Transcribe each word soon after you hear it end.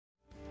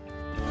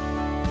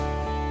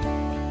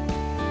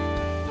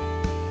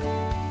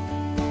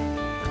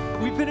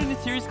been in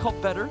a series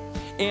called Better,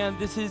 and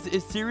this is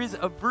a series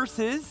of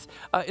verses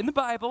in the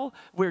Bible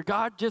where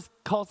God just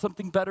calls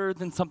something better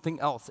than something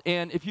else.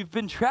 And if you've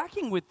been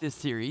tracking with this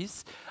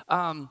series,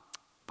 by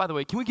the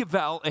way, can we give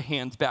Val a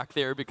hand back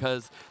there,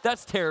 because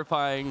that's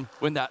terrifying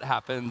when that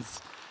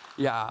happens.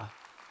 Yeah,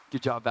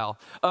 good job, Val.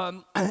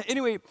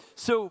 Anyway,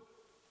 so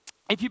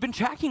if you've been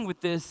tracking with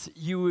this,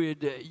 you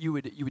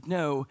would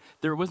know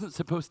there wasn't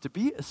supposed to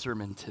be a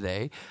sermon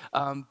today,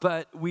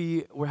 but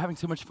we were having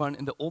so much fun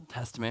in the Old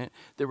Testament.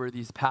 There were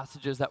these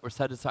passages that were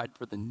set aside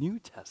for the New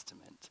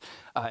Testament,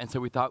 and so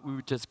we thought we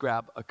would just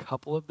grab a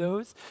couple of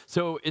those.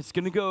 So it's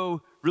going to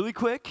go really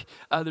quick.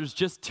 There's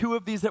just two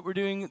of these that we're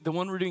doing, the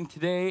one we're doing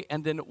today,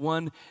 and then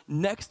one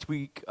next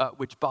week,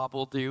 which Bob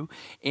will do,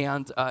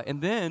 and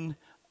then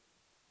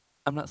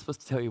I'm not supposed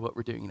to tell you what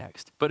we're doing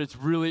next, but it's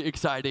really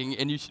exciting,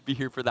 and you should be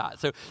here for that.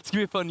 So it's going to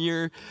be a fun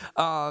year.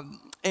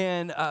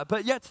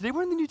 But yeah, today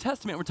we're in the New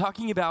Testament. We're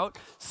talking about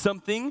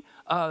something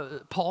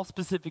Paul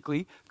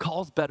specifically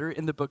calls better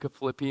in the book of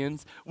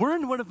Philippians. We're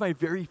in one of my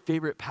very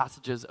favorite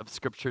passages of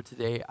Scripture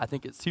today. I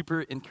think it's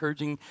super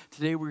encouraging.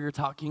 Today we are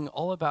talking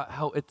all about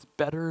how it's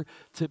better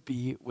to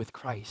be with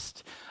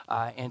Christ.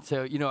 And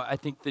so, I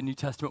think the New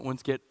Testament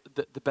ones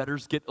the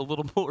betters get a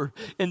little more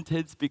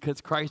intense because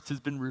Christ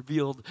has been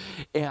revealed,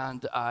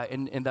 and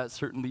that's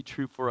certainly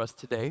true for us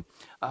today.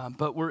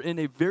 But we're in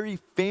a very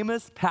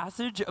famous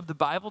passage of the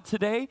Bible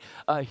today.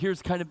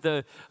 Here's kind of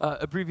the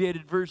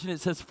abbreviated version.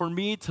 It says, "For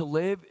me to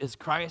live is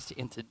Christ,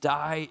 and to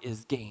die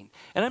is gain.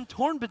 And I'm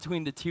torn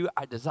between the two.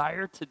 I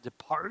desire to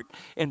depart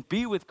and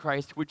be with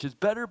Christ, which is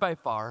better by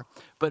far,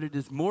 but it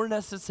is more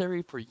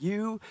necessary for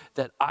you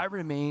that I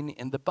remain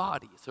in the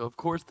body." So, of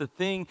course, the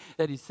thing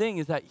that he's saying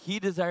is that he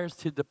desires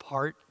to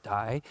depart,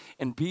 die,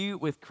 and be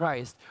with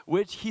Christ,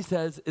 which he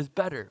says is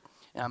better.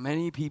 Now,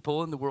 many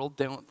people in the world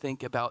don't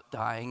think about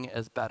dying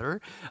as better,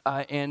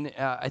 and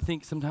I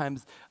think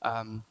sometimes,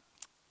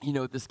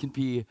 this can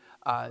be,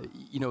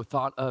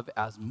 thought of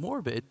as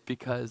morbid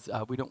because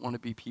we don't want to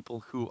be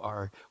people who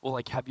are,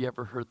 have you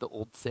ever heard the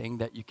old saying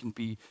that you can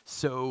be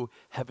so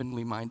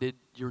heavenly minded,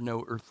 you're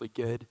no earthly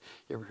good?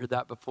 You ever heard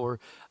that before?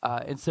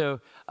 As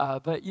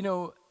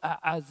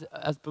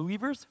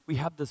believers, we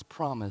have this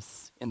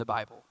promise in the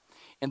Bible.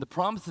 And the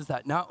promise is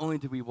that not only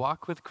do we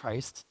walk with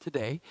Christ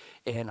today,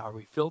 and are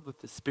we filled with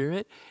the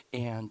Spirit,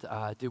 and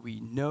do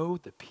we know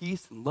the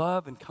peace and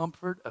love and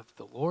comfort of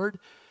the Lord,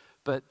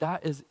 but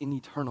that is in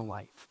eternal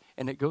life.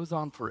 And it goes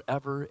on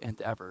forever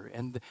and ever.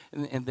 And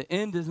the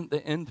end isn't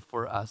the end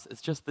for us.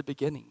 It's just the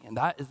beginning. And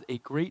that is a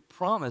great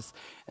promise.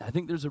 And I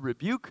think there's a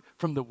rebuke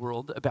from the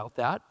world about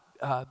that.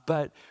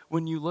 But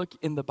when you look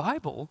in the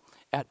Bible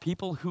at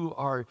people who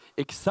are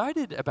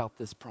excited about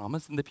this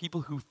promise and the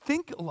people who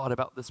think a lot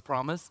about this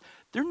promise,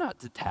 they're not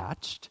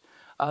detached.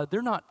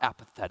 They're not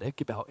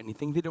apathetic about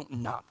anything. They don't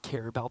not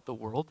care about the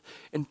world.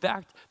 In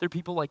fact, they're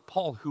people like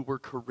Paul who were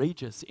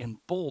courageous and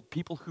bold,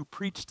 people who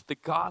preached the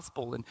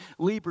gospel and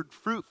labored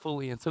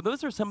fruitfully. And so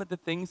those are some of the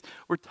things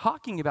we're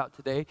talking about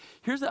today.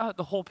 Here's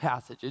the whole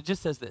passage. It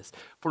just says this: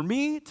 "For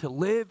me to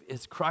live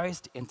is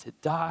Christ, and to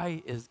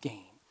die is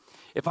gain."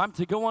 If I'm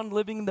to go on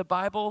living in the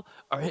Bible,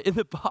 or in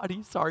the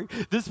body,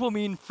 this will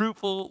mean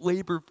fruitful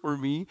labor for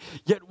me.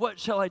 Yet what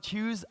shall I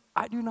choose?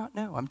 I do not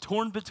know. I'm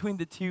torn between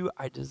the two.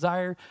 I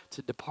desire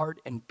to depart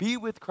and be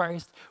with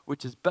Christ,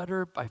 which is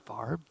better by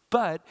far.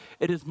 But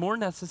it is more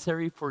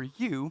necessary for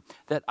you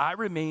that I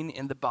remain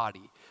in the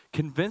body.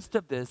 Convinced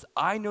of this,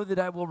 I know that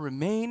I will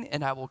remain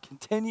and I will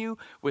continue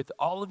with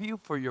all of you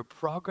for your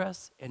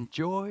progress and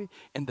joy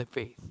in the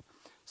faith,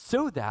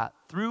 so that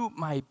through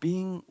my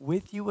being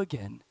with you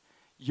again,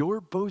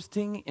 your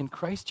boasting in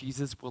Christ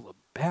Jesus will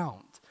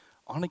abound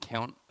on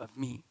account of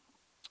me.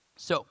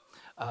 So,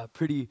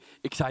 pretty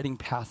exciting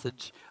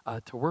passage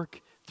to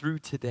work through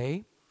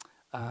today.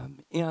 Paul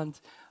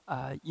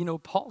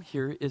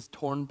here is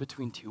torn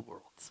between two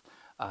worlds.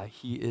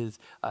 He is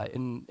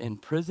in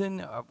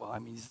prison.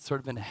 He's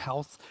sort of in a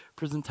house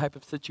prison type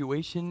of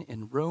situation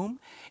in Rome,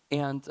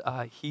 and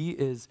he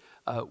is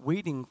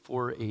waiting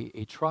for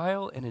a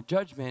trial and a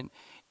judgment,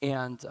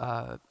 and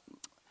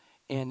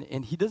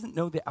he doesn't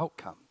know the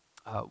outcome.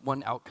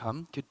 One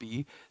outcome could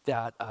be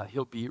that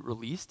he'll be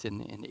released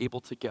and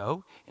able to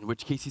go, in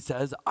which case he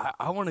says,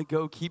 I want to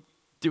go keep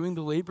doing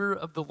the labor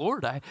of the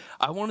Lord. I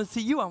want to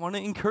see you. I want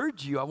to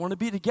encourage you. I want to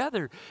be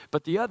together.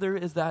 But the other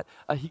is that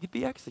he could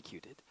be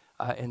executed,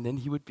 and then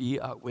he would be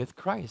with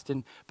Christ.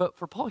 But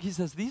for Paul, he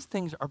says these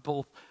things are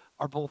both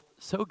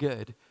so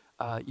good.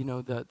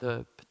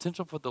 The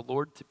potential for the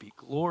Lord to be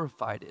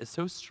glorified is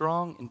so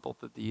strong in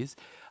both of these.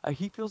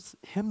 He feels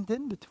hemmed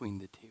in between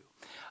the two.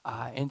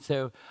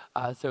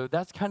 So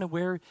that's kind of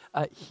where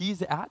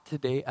he's at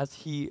today as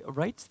he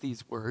writes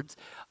these words.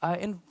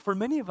 And for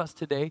many of us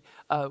today,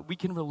 we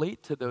can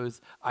relate to those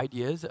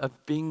ideas of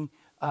being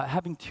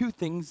having two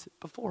things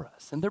before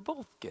us, and they're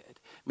both good.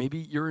 Maybe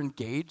you're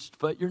engaged,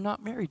 but you're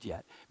not married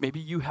yet. Maybe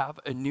you have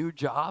a new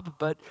job,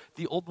 but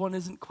the old one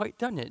isn't quite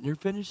done yet, and you're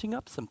finishing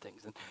up some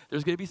things. And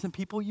there's going to be some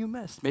people you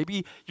miss.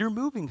 Maybe you're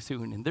moving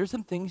soon, and there's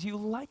some things you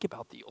like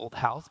about the old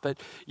house, but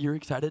you're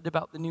excited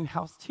about the new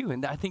house too.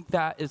 And I think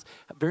that is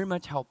very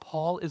much how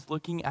Paul is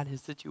looking at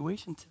his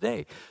situation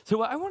today. So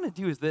what I want to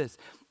do is this.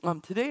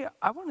 Today,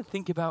 I want to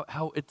think about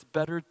how it's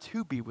better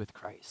to be with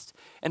Christ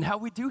and how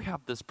we do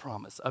have this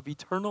promise of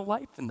eternal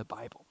life in the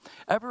Bible,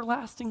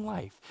 everlasting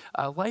life,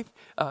 life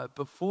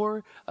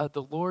before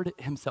the Lord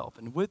himself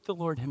and with the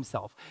Lord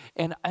himself.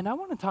 And I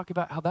want to talk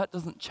about how that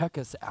doesn't check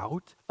us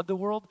out of the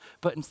world,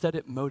 but instead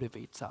it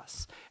motivates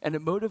us. And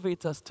it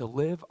motivates us to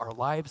live our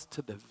lives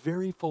to the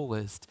very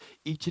fullest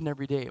each and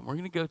every day. And we're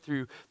going to go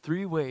through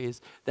three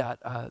ways that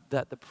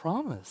the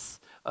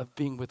promise of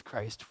being with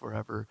Christ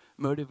forever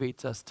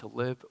motivates us to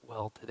live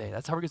well today.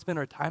 That's how we're going to spend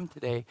our time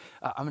today.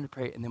 I'm going to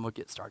pray and then we'll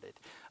get started.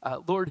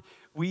 Lord,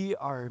 we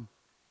are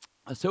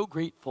so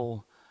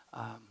grateful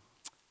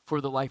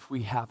for the life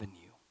we have in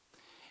you.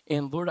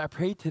 And Lord, I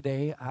pray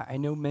today, I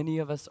know many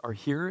of us are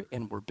here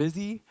and we're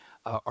busy.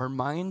 Our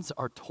minds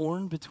are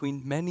torn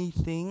between many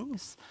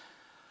things.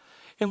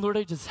 And Lord,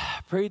 I just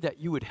pray that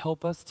you would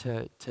help us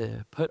to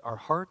put our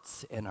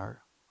hearts and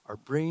our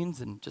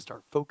brains and just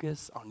our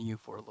focus on you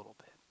for a little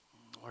bit.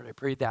 Lord, I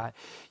pray that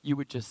you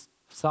would just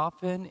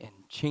soften and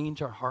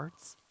change our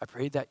hearts. I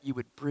pray that you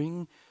would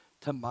bring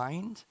to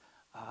mind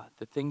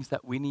the things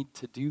that we need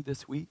to do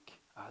this week,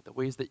 the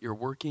ways that you're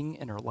working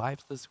in our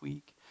lives this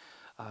week.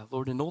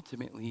 Lord, and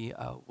ultimately,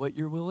 what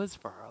your will is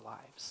for our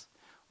lives.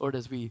 Lord,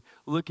 as we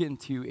look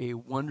into a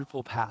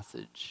wonderful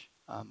passage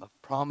of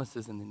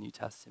promises in the New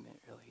Testament,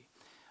 really,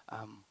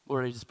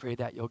 Lord, I just pray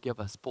that you'll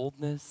give us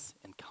boldness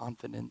and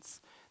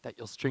confidence, that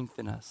you'll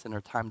strengthen us in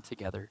our time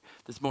together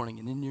this morning.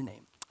 And in your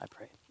name, I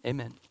pray.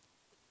 Amen.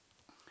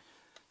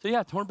 So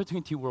yeah, torn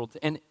between two worlds.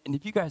 And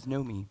if you guys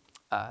know me,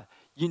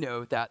 you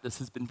know that this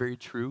has been very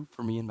true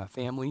for me and my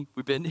family.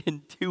 We've been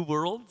in two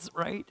worlds,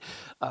 right?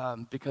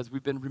 Because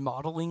we've been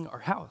remodeling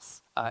our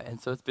house.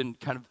 And so it's been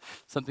kind of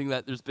something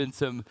that there's been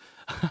some,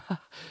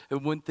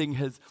 and one thing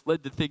has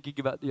led to thinking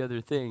about the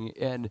other thing.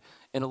 And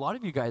a lot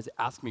of you guys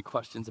ask me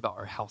questions about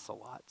our house a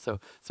lot. So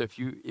if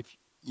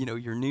you know,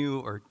 you're new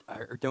or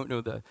don't know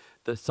the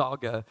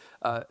saga,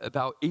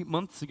 about 8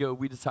 months ago,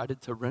 we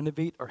decided to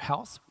renovate our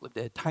house. We lived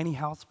in a tiny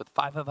house with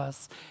 5 of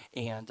us,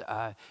 and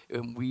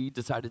we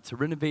decided to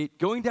renovate,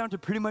 going down to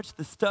pretty much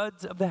the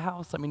studs of the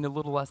house. I mean, a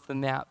little less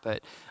than that,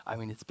 but I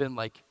mean, it's been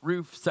like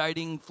roof,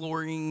 siding,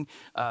 flooring,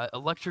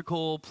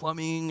 electrical,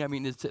 plumbing. I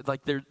mean, it's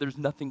like there's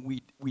nothing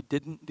we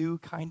didn't do,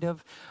 kind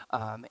of,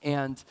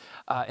 and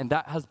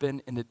that has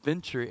been an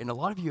adventure. And a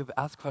lot of you have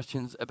asked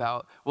questions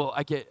about. Well,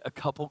 I get a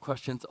couple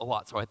questions a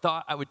lot. So I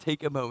thought I would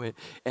take a moment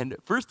and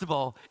first of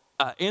all,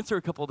 answer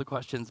a couple of the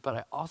questions, but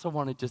I also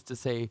wanted just to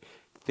say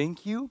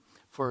thank you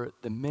for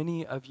the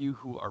many of you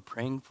who are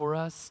praying for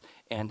us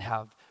and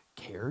have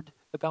cared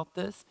about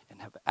this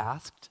and have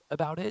asked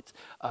about it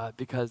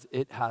because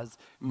it has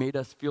made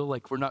us feel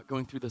like we're not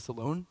going through this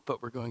alone,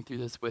 but we're going through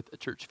this with a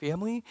church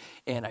family.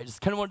 And I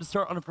just kind of wanted to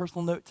start on a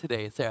personal note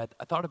today and say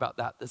I thought about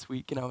that this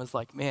week, and I was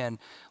like, man,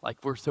 like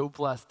we're so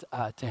blessed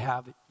to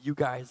have you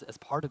guys as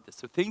part of this.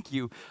 So thank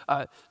you.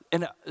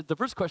 And the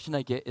first question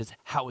I get is,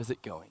 how is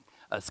it going?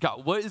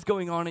 Scott, what is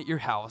going on at your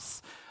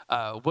house?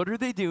 What are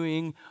they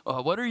doing?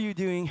 What are you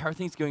doing? How are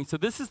things going? So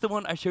this is the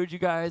one I showed you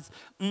guys.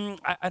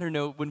 I don't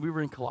know, when we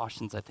were in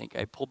Colossians, I think.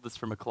 I pulled this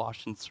from a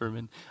Colossians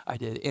sermon I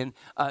did. And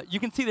you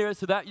can see there,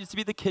 so that used to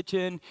be the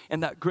kitchen,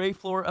 and that gray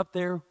floor up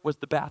there was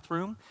the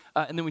bathroom.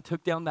 And then we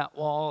took down that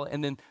wall,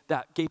 and then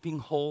that gaping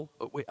hole.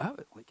 Oh, wait,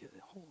 like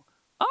a hole.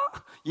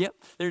 Yep,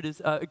 there it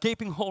is. A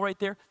gaping hole right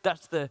there.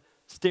 That's the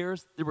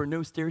stairs. There were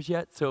no stairs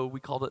yet, so we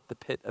called it the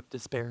pit of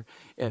despair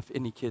if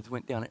any kids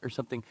went down it or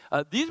something.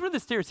 These were the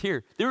stairs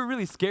here. They were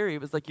really scary.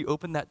 It was like you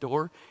open that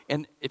door,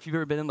 and if you've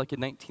ever been in like a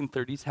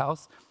 1930s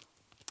house,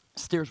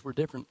 stairs were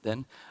different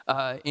then.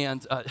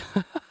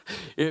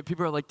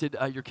 People are like, did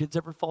your kids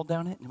ever fall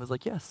down it? And it was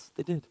like, yes,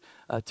 they did.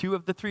 2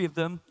 of the 3 of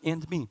them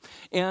and me.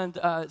 And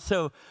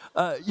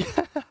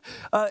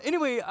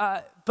anyway,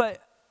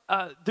 but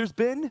there's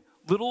been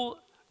little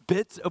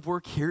bits of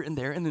work here and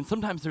there, and then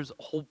sometimes there's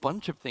a whole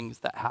bunch of things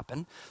that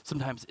happen.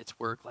 Sometimes it's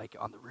work like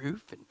on the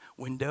roof and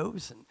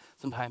windows, and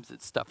sometimes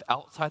it's stuff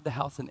outside the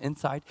house and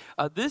inside.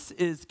 This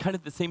is kind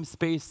of the same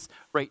space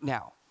right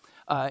now.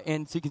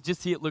 And so you can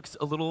just see it looks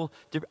a little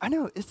different. I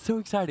know, it's so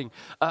exciting.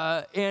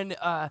 But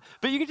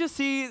you can just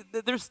see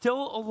that there's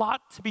still a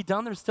lot to be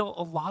done. There's still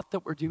a lot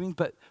that we're doing,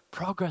 but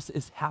progress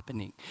is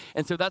happening.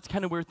 And so that's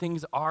kind of where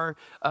things are.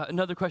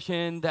 Another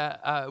question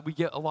that we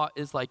get a lot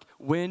is like,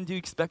 when do you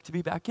expect to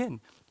be back in?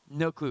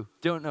 No clue,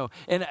 don't know.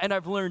 And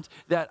I've learned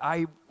that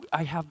I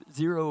have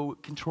zero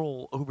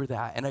control over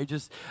that, and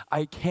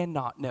I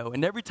cannot know.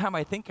 And every time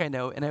I think I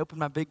know and I open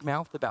my big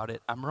mouth about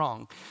it, I'm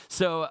wrong.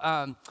 So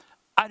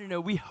I don't know,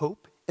 we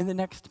hope in the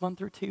next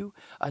month or two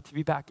to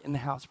be back in the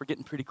house. We're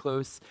getting pretty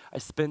close. I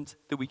spent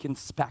the weekend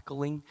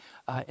spackling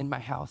in my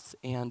house,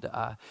 and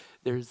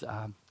there's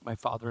my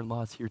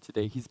father-in-law's here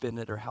today. He's been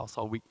at our house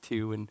all week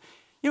too, and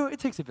it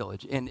takes a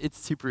village, and it's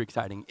super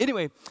exciting.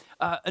 Anyway,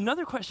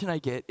 another question I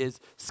get is,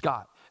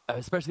 Scott,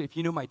 especially if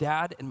you know my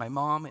dad and my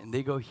mom, and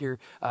they go here,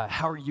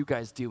 how are you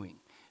guys doing?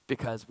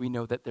 Because we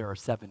know that there are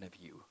 7 of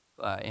you,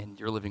 and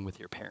you're living with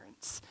your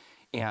parents.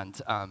 And,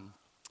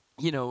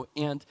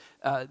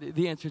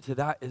 the answer to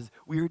that is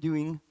we're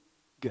doing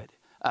good.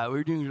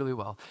 We're doing really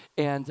well.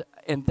 And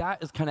that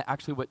is kind of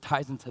actually what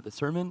ties into the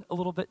sermon a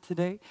little bit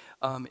today,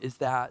 is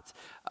that,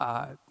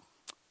 I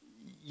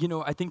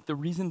think the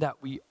reason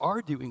that we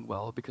are doing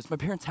well, because my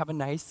parents have a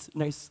nice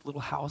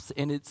little house,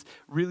 and it's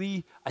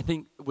really, I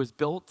think, was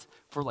built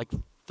for like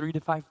 3 to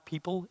 5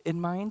 people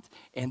in mind.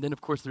 And then, of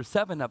course, there's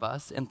 7 of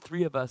us, and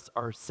 3 of us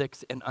are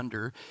 6 and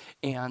under.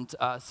 And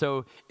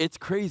so it's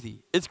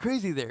crazy. It's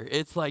crazy there.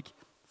 It's like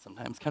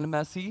sometimes kind of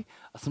messy.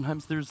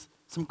 Sometimes there's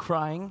some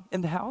crying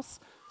in the house.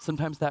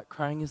 Sometimes that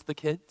crying is the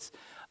kids.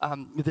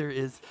 There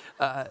is,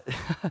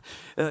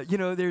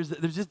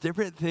 there's just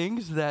different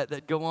things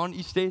that go on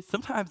each day.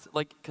 Sometimes,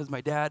 because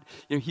my dad,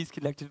 he's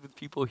connected with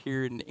people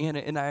here, and Anna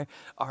and I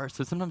are.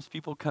 So sometimes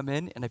people come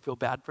in, and I feel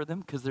bad for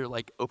them because they're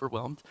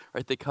overwhelmed,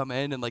 right? They come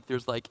in, and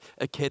there's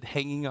a kid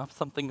hanging off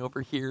something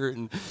over here,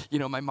 and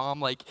my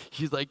mom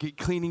she's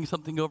cleaning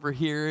something over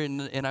here,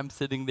 and I'm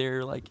sitting there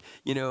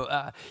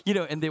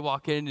and they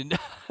walk in, and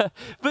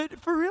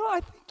but for real, I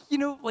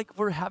think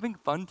we're having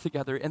fun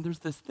together, and there's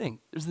this thing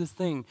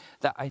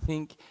that I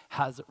think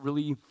has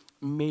really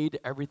made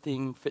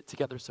everything fit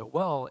together so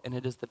well, and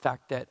it is the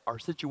fact that our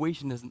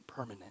situation isn't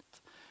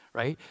permanent,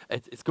 right?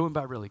 It's going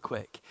by really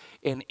quick.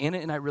 And Anna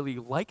and I really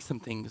like some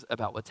things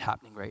about what's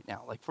happening right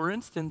now. For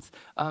instance,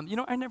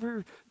 I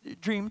never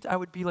dreamed I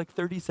would be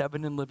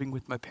 37 and living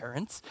with my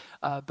parents,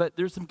 but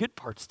there's some good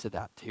parts to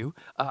that too.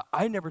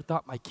 I never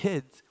thought my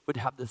kids would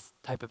have this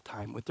type of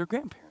time with their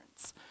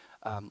grandparents.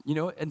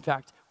 In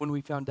fact, when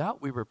we found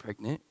out we were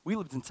pregnant, we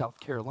lived in South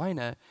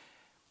Carolina,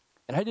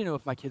 and I didn't know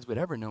if my kids would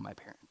ever know my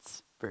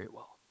parents very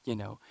well,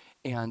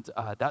 and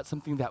that's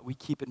something that we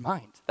keep in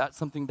mind. That's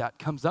something that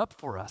comes up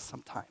for us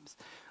sometimes.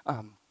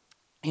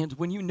 And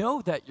when you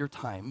know that your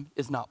time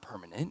is not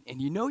permanent,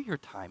 and your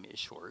time is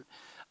short,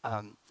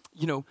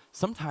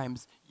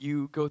 sometimes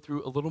you go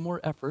through a little more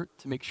effort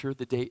to make sure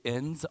the day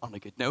ends on a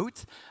good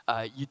note.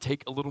 You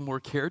take a little more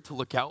care to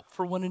look out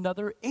for one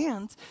another,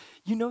 and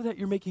you know that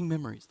you're making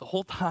memories. The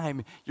whole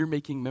time you're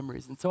making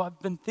memories. And so I've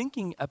been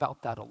thinking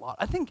about that a lot.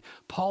 I think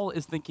Paul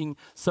is thinking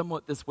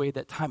somewhat this way,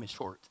 that time is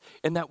short,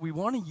 and that we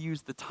want to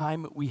use the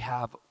time we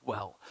have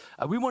well.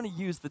 We want to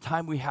use the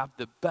time we have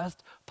the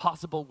best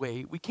possible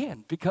way we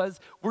can, because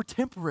we're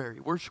temporary.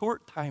 We're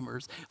short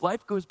timers.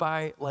 Life goes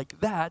by like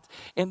that,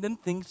 and then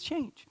things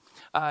change.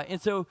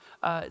 So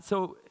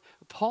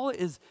Paul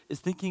is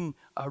thinking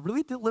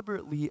really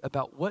deliberately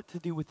about what to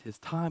do with his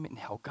time and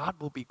how God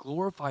will be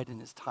glorified in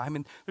his time.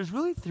 And there's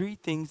really 3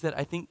 things that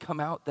I think come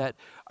out that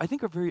I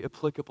think are very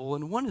applicable.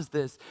 And one is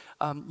this,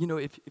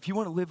 if you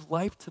want to live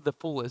life to the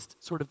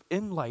fullest, sort of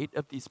in light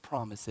of these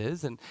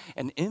promises and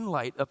in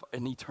light of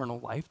an eternal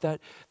life, that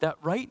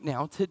right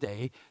now,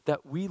 today,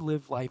 that we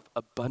live life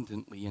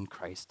abundantly in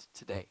Christ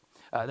today.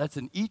 That's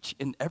an each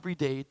and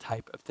everyday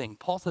type of thing.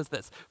 Paul says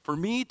this, for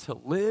me to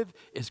live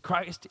is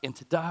Christ and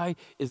to die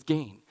is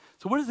gain.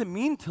 So what does it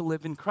mean to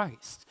live in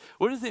Christ?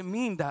 What does it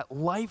mean that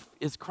life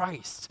is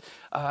Christ?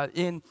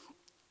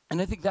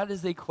 And I think that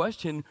is a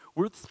question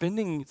worth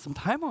spending some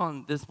time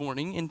on this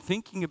morning and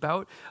thinking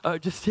about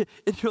just in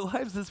your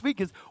lives this week,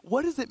 is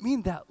what does it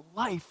mean that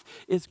life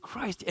is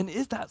Christ? And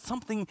is that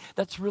something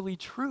that's really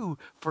true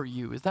for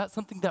you? Is that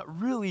something that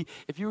really,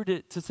 if you were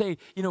to say,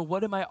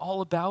 what am I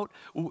all about?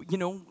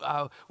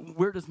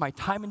 Where does my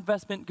time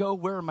investment go?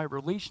 Where are my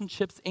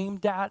relationships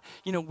aimed at?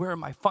 Where are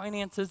my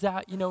finances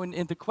at?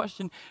 And the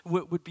question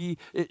would be,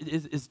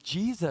 is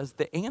Jesus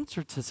the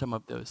answer to some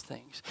of those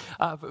things?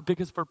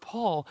 Because for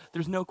Paul,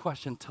 there's no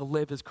question, to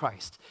live is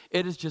Christ.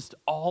 It is just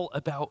all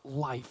about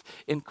life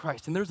in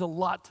Christ. And there's a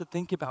lot to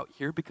think about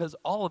here, because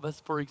all of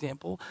us, for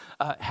example,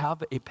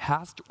 have a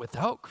past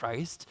without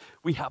Christ.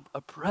 We have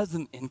a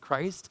present in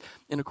Christ.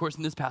 And of course,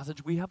 in this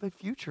passage, we have a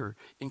future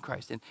in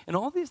Christ. And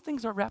all these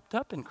things are wrapped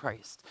up in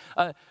Christ.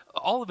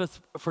 All of us,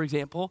 for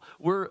example,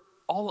 we're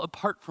all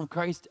apart from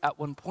Christ at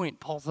one point.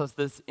 Paul says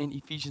this in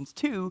Ephesians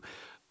 2,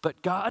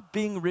 but God,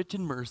 being rich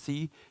in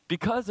mercy,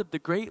 because of the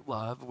great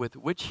love with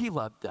which he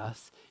loved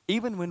us,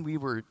 even when we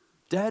were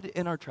dead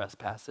in our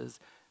trespasses,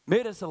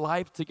 made us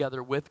alive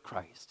together with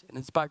Christ. And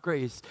it's by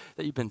grace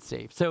that you've been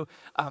saved. So,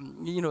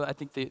 I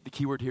think the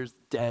key word here is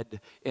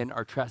dead in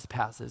our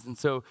trespasses. And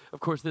so,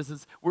 of course,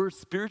 we're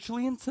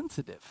spiritually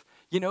insensitive.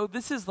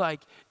 This is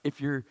like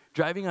if you're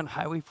driving on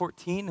Highway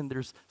 14 and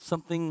there's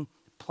something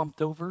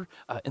plumped over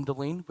in the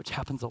lane, which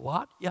happens a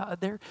lot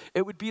there,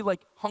 it would be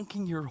like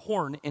honking your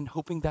horn and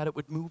hoping that it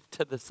would move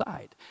to the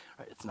side.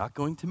 Right? It's not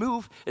going to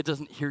move. It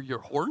doesn't hear your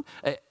horn.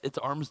 Its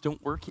arms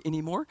don't work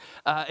anymore.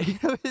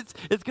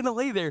 It's going to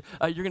lay there.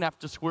 You're going to have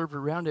to swerve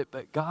around it.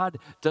 But God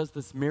does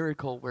this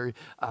miracle where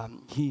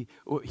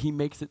he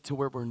makes it to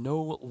where we're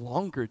no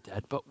longer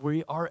dead, but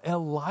we are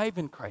alive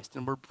in Christ,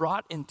 and we're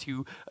brought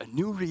into a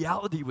new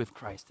reality with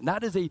Christ. And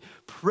that is a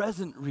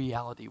present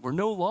reality. We're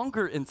no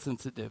longer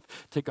insensitive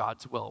to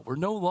God's will. We're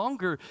no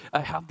longer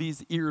have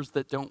these ears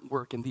that don't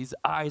work and these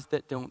eyes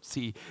that don't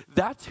see.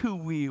 That's who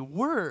we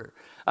were,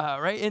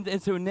 right?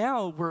 And so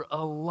now we're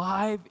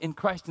alive in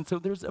Christ. And so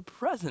there's a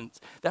presence.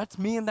 That's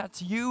me and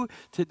that's you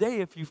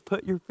today if you've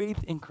put your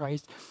faith in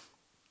Christ.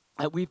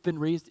 We've been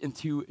raised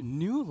into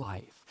new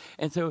life.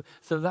 And so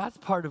that's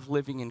part of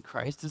living in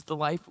Christ, is the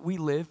life we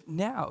live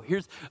now.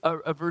 Here's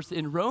a verse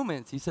in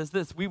Romans. He says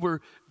this: we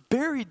were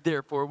buried,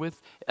 therefore,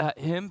 with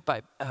him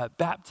by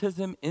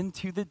baptism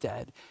into the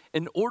dead,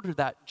 in order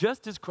that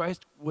just as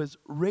Christ was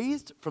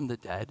raised from the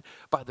dead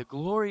by the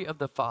glory of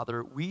the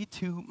Father, we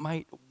too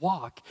might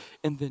walk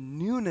in the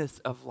newness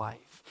of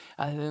life.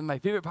 And my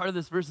favorite part of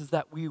this verse is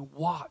that we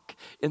walk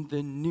in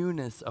the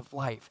newness of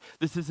life.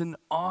 This is an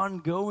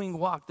ongoing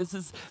walk. This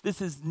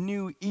is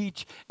new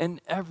each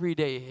and every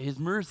day. His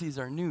mercies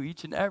are new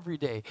each and every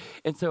day.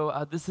 And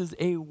so this is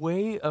a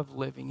way of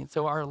living. And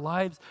so our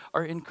lives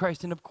are in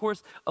Christ. And of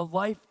course, a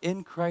life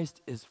in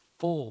Christ is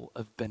full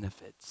of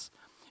benefits.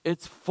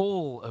 It's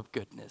full of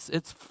goodness.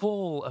 It's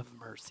full of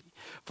mercy.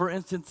 For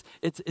instance,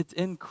 it's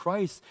in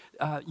Christ,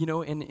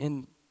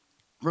 in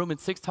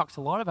Romans 6 talks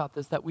a lot about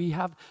this, that we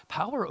have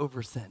power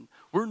over sin.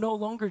 We're no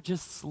longer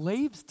just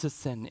slaves to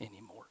sin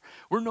anymore.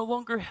 We're no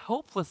longer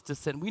helpless to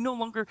sin. We no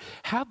longer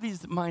have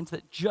these minds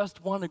that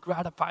just want to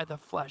gratify the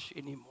flesh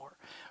anymore,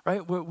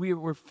 right?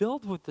 We're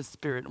filled with the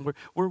Spirit, and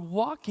we're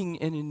walking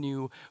in a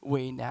new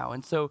way now.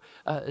 And so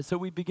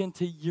we begin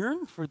to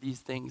yearn for these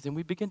things, and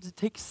we begin to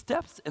take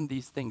steps in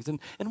these things, and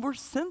we're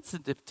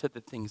sensitive to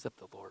the things of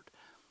the Lord.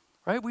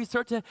 Right? We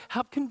start to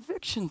have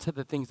conviction to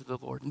the things of the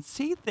Lord and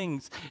see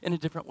things in a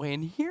different way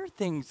and hear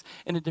things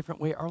in a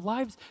different way. Our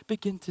lives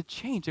begin to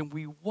change, and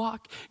we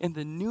walk in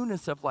the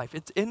newness of life.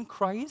 It's in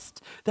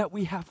Christ that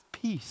we have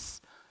peace,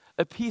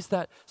 a peace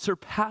that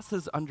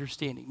surpasses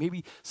understanding.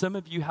 Maybe some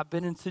of you have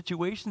been in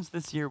situations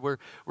this year where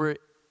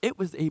it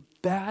was a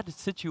bad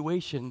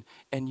situation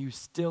and you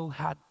still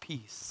had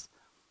peace,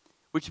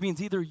 which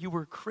means either you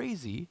were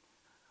crazy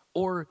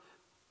or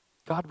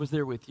God was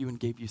there with you and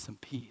gave you some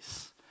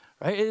peace.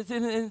 Right? It's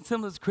in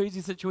some of those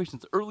crazy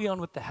situations. Early on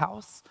with the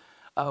house,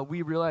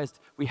 we realized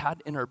we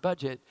had in our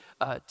budget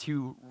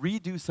to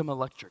redo some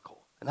electrical.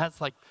 And that's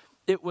like,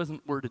 it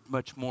wasn't worded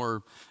much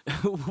more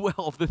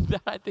well than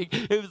that. I think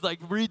it was like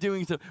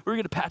redoing some, we're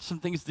going to patch some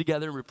things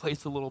together and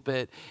replace a little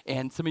bit.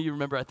 And some of you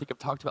remember, I think I've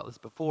talked about this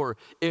before,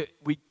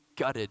 we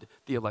gutted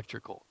the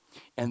electrical.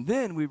 And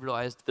then we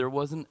realized there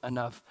wasn't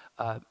enough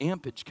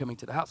ampage coming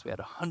to the house. We had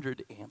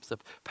 100 amps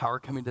of power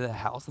coming to the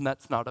house, and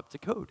that's not up to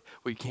code.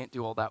 We can't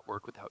do all that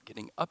work without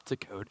getting up to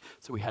code,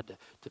 so we had to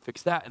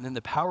fix that. And then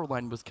the power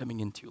line was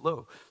coming in too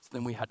low, so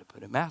then we had to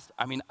put a mast.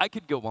 I mean, I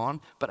could go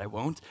on, but I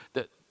won't.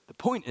 The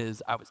point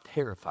is, I was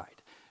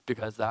terrified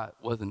because that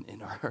wasn't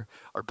in our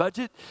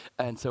budget,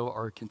 and so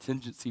our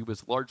contingency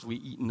was largely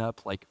eaten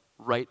up like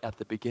right at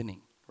the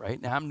beginning. Right?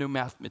 Now, I'm no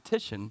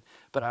mathematician,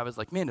 but I was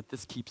like, man, if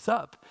this keeps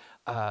up,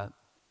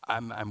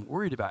 I'm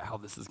worried about how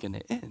this is going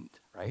to end,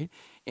 right?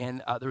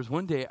 And there was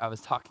one day I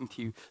was talking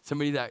to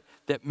somebody that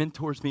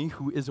mentors me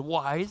who is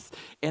wise,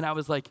 and I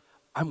was like,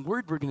 I'm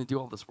worried we're going to do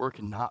all this work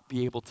and not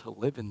be able to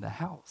live in the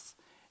house.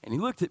 And he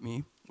looked at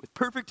me with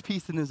perfect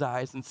peace in his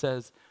eyes and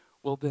says,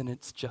 well, then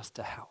it's just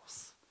a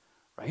house,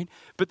 right?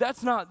 But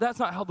that's not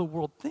how the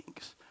world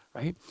thinks.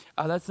 Right?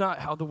 That's not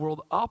how the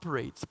world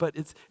operates, but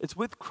it's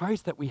with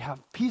Christ that we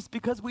have peace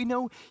because we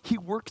know he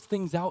works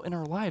things out in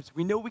our lives.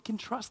 We know we can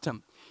trust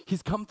him.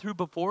 He's come through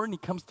before and he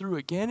comes through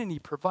again and he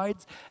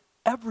provides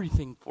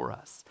everything for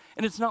us.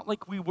 And it's not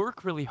like we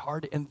work really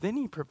hard and then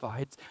he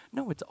provides.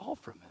 No, it's all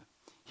from him.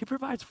 He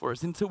provides for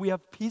us. And so we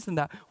have peace in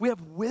that. We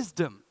have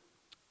wisdom.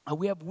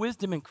 We have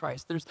wisdom in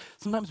Christ.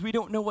 Sometimes we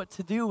don't know what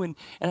to do, and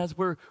as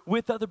we're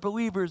with other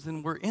believers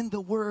and we're in the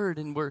Word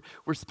and we're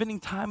spending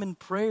time in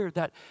prayer,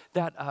 that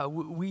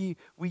we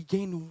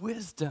gain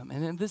wisdom,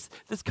 and then this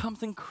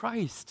comes in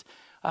Christ.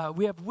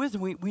 We have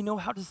wisdom. We know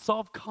how to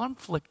solve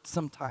conflict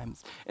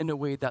sometimes in a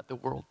way that the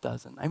world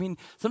doesn't. I mean,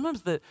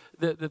 sometimes the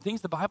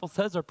things the Bible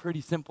says are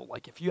pretty simple.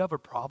 Like if you have a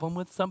problem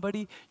with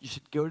somebody, you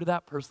should go to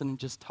that person and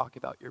just talk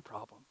about your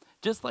problem.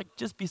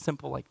 Just be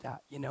simple like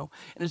that, you know?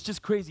 And it's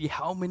just crazy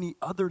how many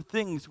other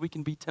things we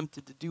can be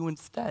tempted to do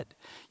instead.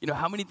 You know,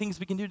 how many things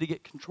we can do to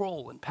get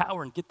control and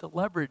power and get the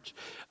leverage.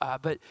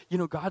 But, you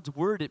know, God's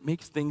word, it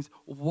makes things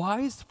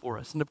wise for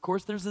us. And of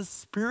course, there's a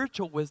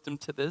spiritual wisdom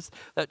to this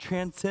that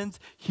transcends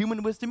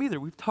human wisdom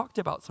either. We've talked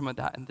about some of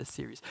that in this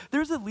series.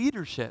 There's a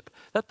leadership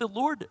that the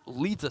Lord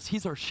leads us.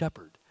 He's our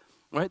shepherd.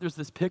 Right? There's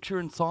this picture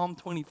in Psalm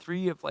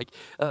 23 of like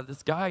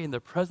this guy in the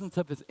presence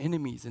of his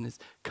enemies and his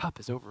cup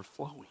is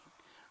overflowing.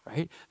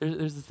 right?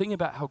 There's this thing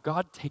about how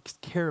God takes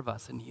care of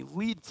us and he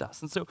leads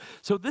us. And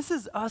so this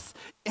is us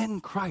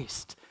in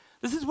Christ.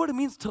 This is what it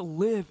means to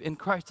live in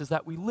Christ, is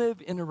that we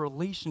live in a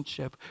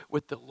relationship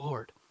with the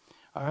Lord.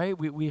 All right,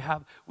 we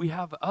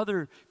have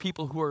other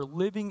people who are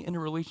living in a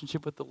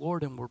relationship with the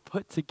Lord, and we're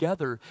put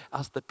together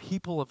as the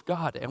people of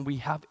God, and we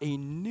have a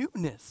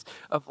newness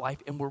of life,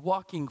 and we're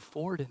walking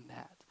forward in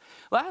that.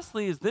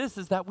 Lastly is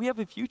that we have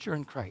a future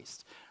in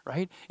Christ,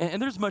 right?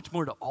 And there's much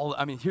more to all.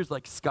 I mean, here's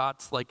like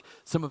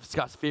some of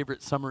Scott's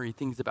favorite summary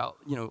things about,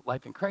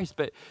 life in Christ,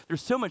 but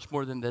there's so much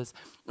more than this.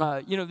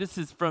 This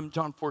is from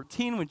John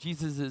 14 when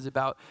Jesus is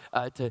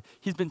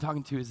he's been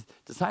talking to his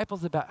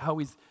disciples about how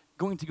he's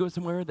going to go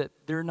somewhere that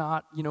they're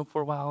not,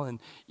 for a while, and,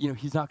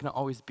 he's not going to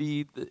always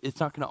be, it's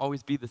not going to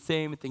always be the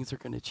same, and things are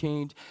going to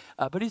change.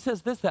 But he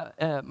says this,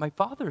 that my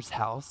Father's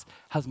house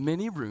has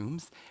many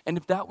rooms, and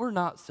if that were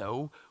not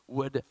so,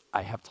 would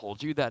I have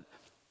told you that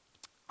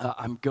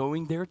I'm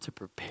going there to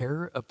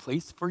prepare a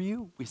place for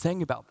you? We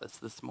sang about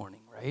this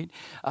morning, right?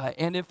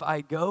 And if I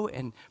go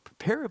and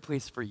prepare a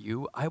place for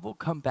you, I will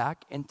come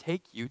back and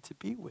take you to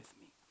be with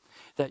me,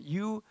 that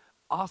you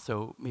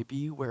also may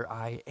be where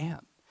I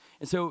am.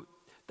 And so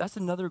that's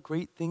another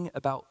great thing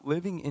about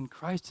living in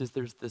Christ, is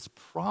there's this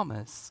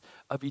promise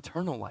of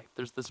eternal life.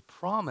 There's this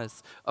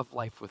promise of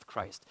life with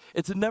Christ.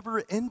 It's a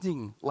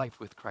never-ending life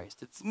with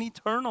Christ. It's an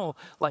eternal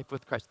life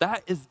with Christ.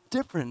 That is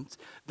different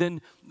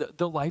than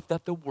the life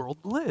that the world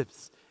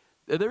lives.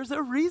 There's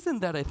a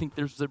reason that I think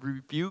there's a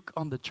rebuke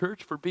on the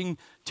church for being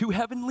too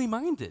heavenly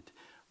minded,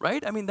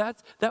 right? I mean,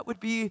 that would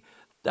be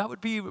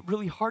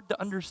really hard to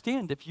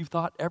understand if you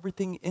thought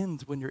everything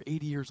ends when you're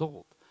 80 years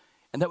old.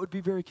 And that would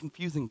be very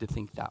confusing to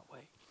think that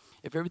way.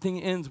 If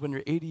everything ends when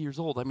you're 80 years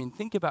old, I mean,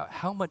 think about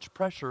how much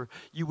pressure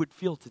you would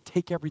feel to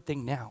take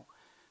everything now,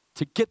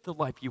 to get the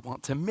life you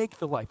want, to make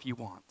the life you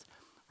want,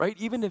 right?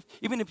 Even if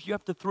you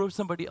have to throw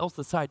somebody else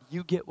aside,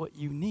 you get what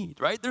you need,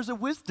 right? There's a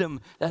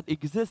wisdom that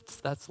exists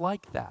that's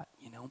like that,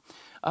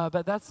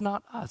 but that's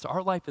not us.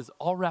 Our life is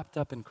all wrapped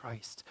up in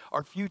Christ.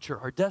 Our future,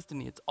 our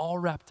destiny, it's all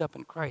wrapped up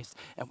in Christ,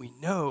 and we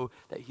know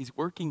that he's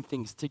working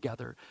things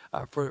together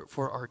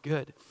for our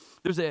good.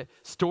 There's a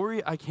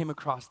story I came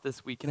across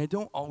this week, and I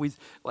don't always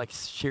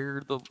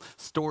share the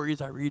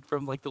stories I read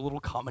from the little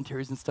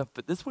commentaries and stuff,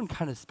 but this one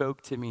kind of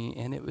spoke to me,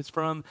 and it was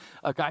from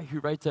a guy who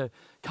writes a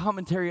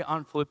commentary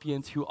on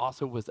Philippians who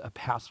also was a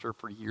pastor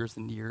for years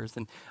and years,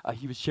 and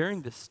he was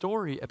sharing this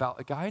story about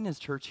a guy in his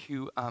church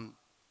who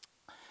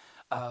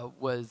he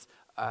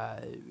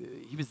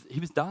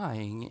was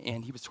dying,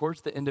 and he was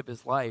towards the end of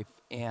his life,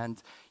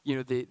 and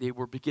they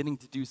were beginning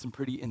to do some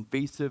pretty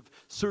invasive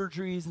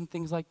surgeries and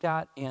things like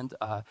that, and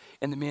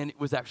the man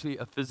was actually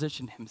a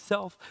physician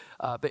himself,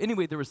 but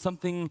anyway, there was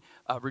something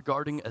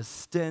regarding a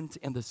stent,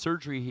 and the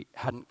surgery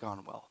hadn't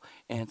gone well,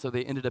 and so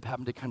they ended up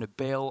having to kind of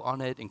bail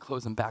on it and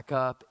close him back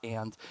up,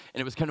 and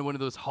it was kind of one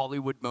of those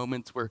Hollywood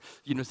moments where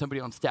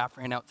somebody on staff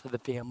ran out to the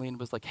family and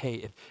was like,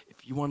 hey,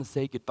 if you want to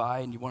say goodbye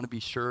and you want to be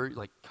sure,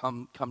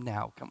 come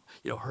now, come,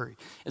 hurry.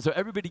 And so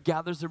everybody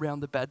gathers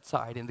around the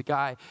bedside, and the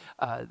guy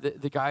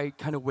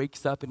kind of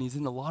wakes up, and he's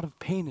in a lot of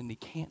pain, and he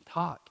can't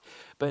talk.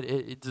 But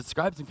it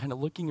describes him kind of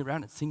looking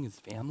around and seeing his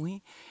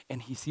family,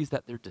 and he sees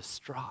that they're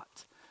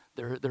distraught.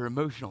 They're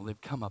emotional.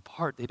 They've come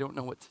apart. They don't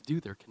know what to do.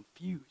 They're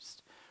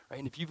confused, right?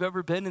 And if you've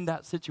ever been in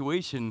that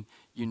situation,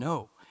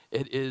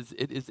 it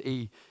is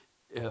a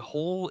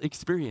whole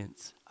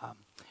experience.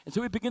 And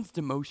so he begins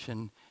to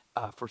motion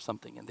for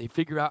something, and they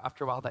figure out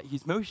after a while that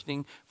he's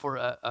motioning for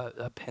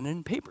a pen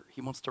and paper. He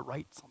wants to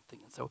write something,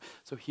 and so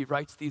he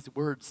writes these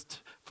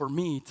words, for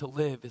me to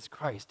live is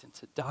Christ, and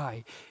to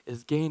die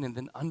is gain, and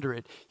then under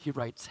it, he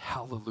writes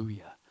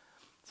hallelujah.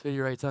 So he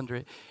writes under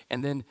it,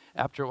 and then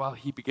after a while,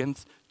 he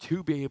begins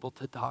to be able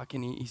to talk,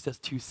 and he says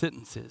two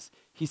sentences.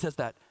 He says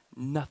that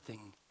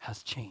nothing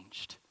has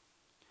changed.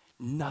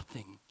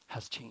 Nothing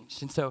has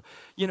changed. And so,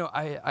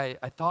 I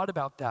thought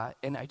about that,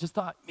 and I just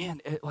thought, man,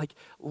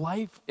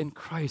 life in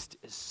Christ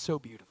is so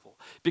beautiful,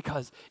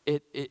 because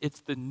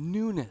it's the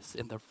newness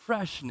and the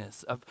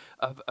freshness of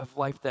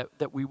life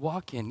that we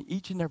walk in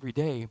each and every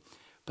day,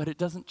 but it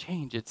doesn't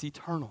change. It's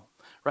eternal,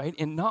 right?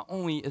 And not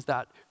only is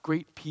that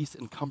great peace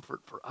and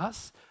comfort for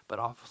us, but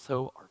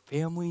also our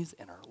families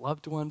and our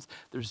loved ones.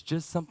 There's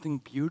just something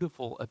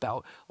beautiful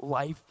about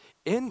life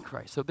in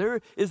Christ. So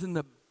there is an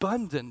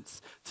abundance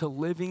to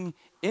living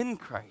in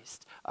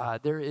Christ.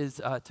 There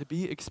is to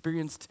be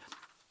experienced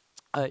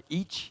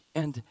each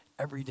and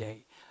every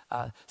day.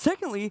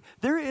 Secondly,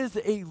 there is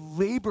a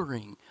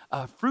laboring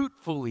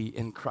fruitfully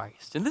in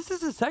Christ. And this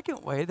is the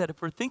second way that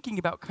if we're thinking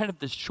about kind of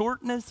the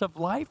shortness of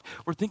life,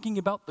 we're thinking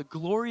about the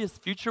glorious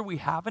future we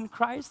have in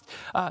Christ.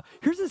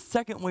 Here's a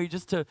second way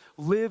just to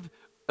live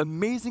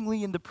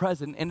amazingly in the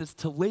present, and it's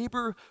to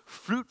labor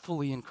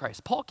fruitfully in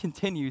Christ. Paul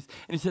continues,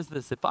 and he says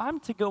this: if I'm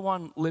to go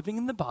on living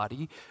in the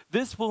body,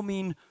 this will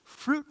mean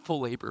fruitful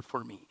labor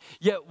for me.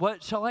 Yet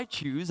what shall I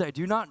choose? I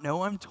do not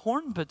know. I'm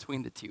torn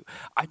between the two.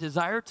 I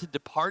desire to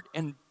depart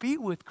and be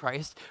with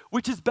Christ,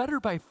 which is better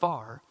by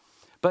far,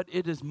 but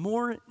it is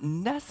more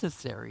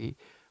necessary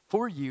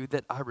for you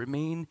that I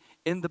remain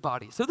in the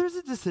body. So there's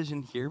a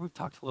decision here. We've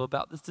talked a little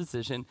about this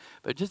decision,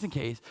 but just in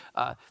case,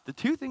 the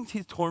two things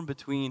he's torn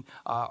between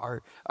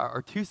are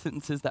two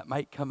sentences that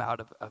might come out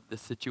of the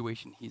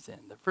situation he's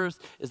in. The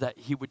first is that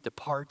he would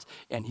depart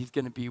and he's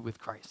going to be with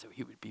Christ. So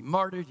he would be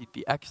martyred, he'd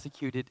be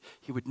executed,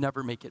 he would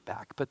never make it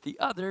back. But the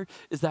other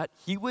is that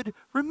he would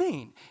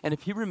remain. And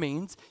if he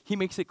remains, he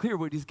makes it clear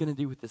what he's going to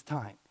do with his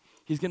time.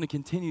 He's going to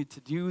continue to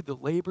do the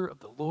labor of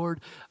the Lord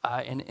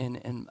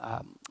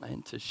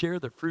and to share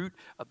the fruit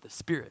of the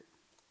Spirit.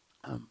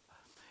 And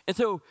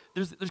so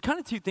there's kind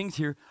of two things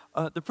here.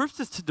 The first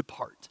is to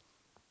depart.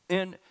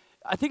 And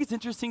I think it's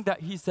interesting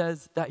that he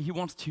says that he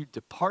wants to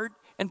depart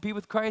and be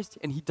with Christ,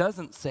 and he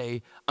doesn't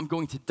say, I'm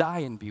going to die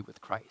and be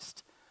with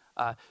Christ.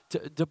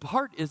 To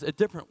depart is a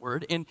different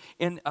word, and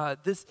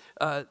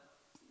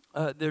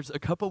there's a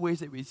couple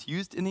ways it was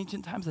used in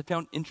ancient times I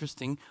found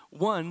interesting.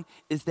 One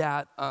is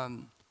that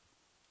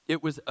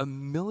it was a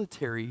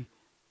military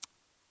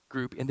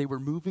group, and they were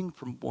moving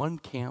from one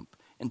camp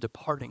and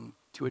departing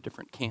to a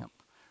different camp.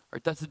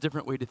 Right? That's a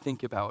different way to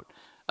think about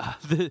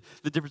the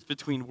difference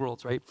between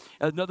worlds, right?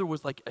 Another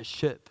was like a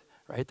ship,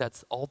 right?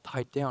 That's all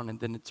tied down, and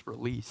then it's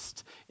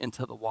released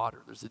into the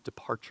water. There's a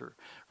departure,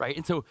 right?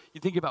 And so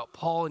you think about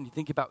Paul, and you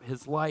think about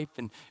his life,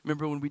 and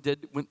remember when we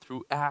went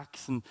through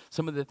Acts, and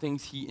some of the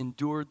things he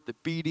endured, the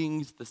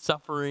beatings, the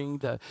suffering,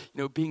 the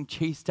being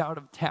chased out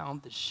of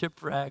town, the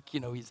shipwreck.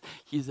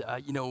 He's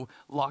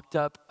locked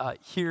up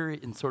here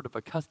in sort of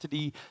a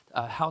custody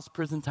house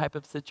prison type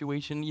of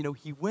situation.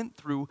 He went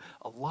through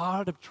a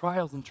lot of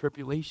trials and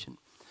tribulation.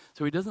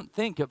 So he doesn't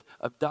think of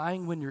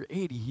dying when you're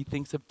 80. He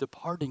thinks of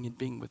departing and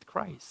being with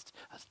Christ.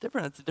 That's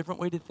different. That's a different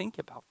way to think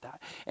about that.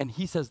 And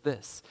he says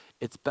this,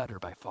 it's better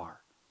by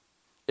far.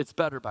 It's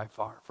better by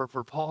far.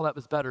 For Paul, that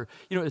was better.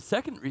 The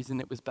second reason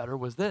it was better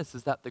was this,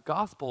 is that the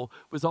gospel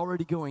was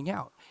already going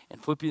out.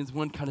 And Philippians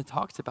 1 kind of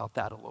talks about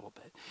that a little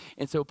bit.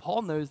 And so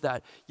Paul knows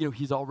that,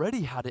 he's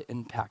already had an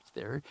impact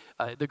there.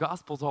 The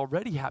gospel's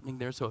already happening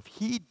there. So if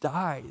he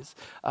dies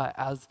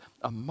as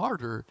a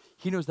martyr,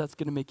 he knows that's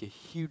going to make a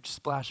huge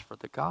splash for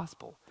the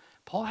gospel.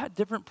 Paul had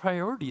different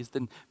priorities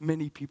than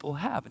many people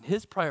have, and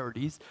his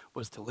priorities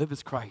was to live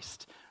as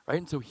Christ, right?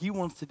 And so he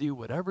wants to do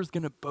whatever's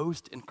going to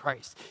boast in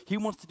Christ. He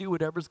wants to do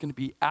whatever's going to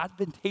be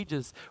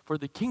advantageous for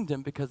the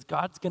kingdom because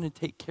God's going to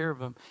take care of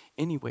him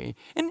anyway.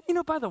 And,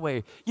 by the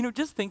way,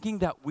 just thinking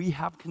that we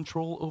have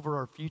control over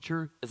our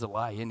future is a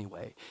lie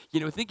anyway.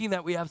 Thinking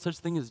that we have such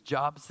thing as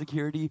job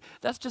security,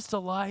 that's just a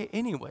lie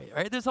anyway,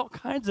 right? There's all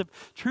kinds of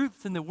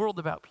truths in the world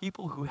about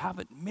people who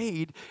haven't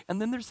made,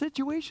 and then their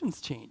situations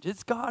change.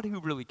 It's God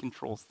who really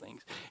controls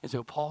things. And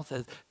so Paul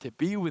says to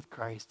be with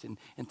Christ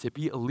and to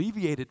be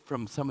alleviated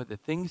from some of the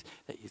things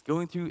that he's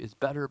going through is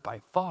better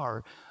by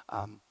far.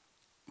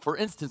 For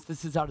instance,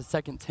 this is out of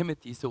 2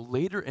 Timothy. So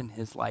later in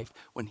his life,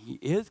 when he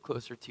is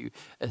closer to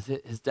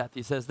his death,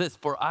 he says this,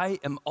 "For I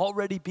am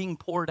already being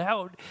poured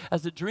out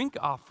as a drink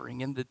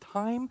offering, and the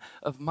time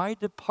of my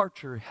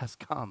departure has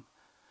come.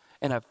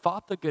 And I've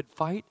fought the good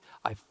fight,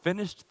 I've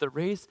finished the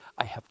race,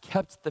 I have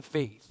kept the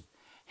faith.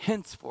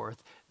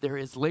 Henceforth, there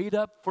is laid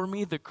up for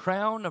me the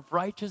crown of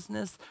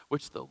righteousness,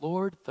 which the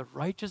Lord, the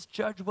righteous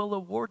judge, will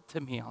award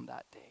to me on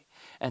that day.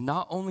 And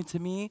not only to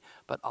me,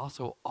 but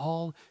also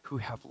all who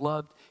have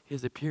loved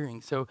his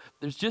appearing." So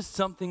there's just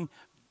something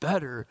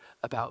better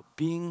about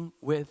being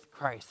with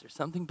Christ. There's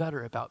something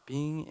better about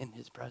being in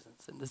his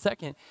presence. And the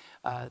second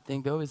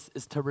thing, though, is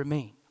to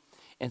remain.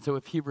 And so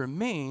if he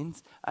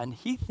remains and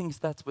he thinks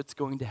that's what's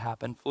going to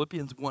happen,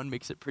 Philippians 1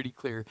 makes it pretty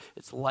clear.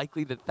 It's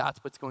likely that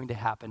that's what's going to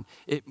happen.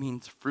 It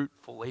means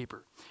fruitful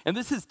labor. And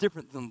this is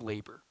different than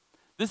labor.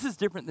 This is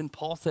different than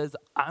Paul says,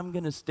 I'm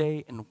going to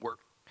stay and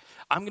work.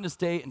 I'm going to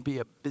stay and be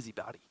a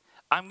busybody.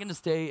 I'm going to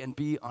stay and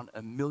be on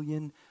 1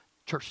 million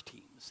church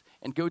teams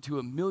and go to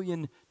 1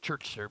 million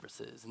church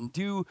services and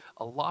do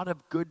a lot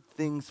of good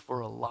things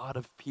for a lot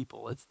of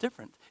people. It's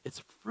different.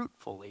 It's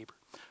fruitful labor.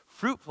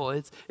 Fruitful,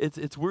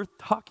 it's worth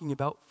talking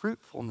about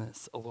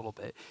fruitfulness a little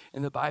bit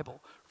in the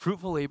Bible.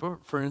 Fruitful labor,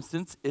 for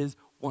instance, is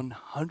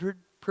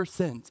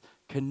 100%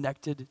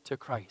 connected to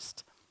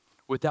Christ.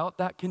 Without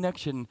that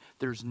connection,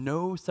 there's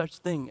no such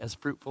thing as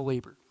fruitful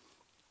labor.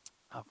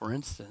 For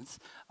instance,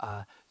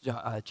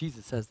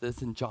 Jesus says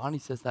this in John. He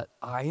says that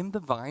I am the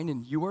vine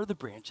and you are the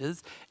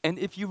branches, and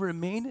if you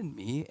remain in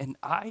me and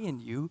I in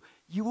you,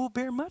 you will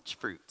bear much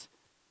fruit.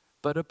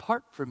 But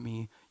apart from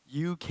me,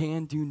 you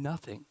can do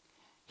nothing.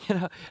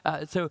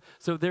 So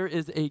there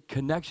is a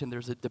connection.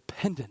 There's a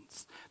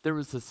dependence. There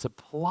is a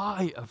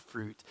supply of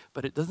fruit,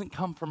 but it doesn't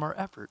come from our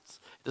efforts.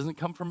 It doesn't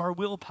come from our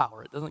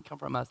willpower. It doesn't come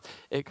from us.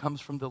 It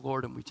comes from the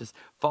Lord, and we just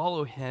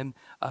follow him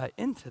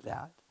into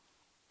that.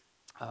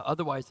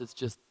 Otherwise, it's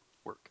just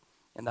work,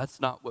 and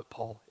that's not what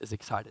Paul is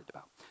excited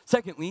about.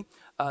 Secondly,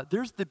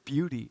 there's the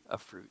beauty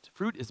of fruit.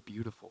 Fruit is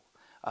beautiful.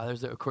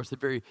 There's, of course, a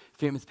very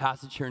famous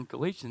passage here in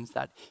Galatians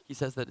that he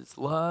says that it's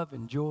love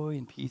and joy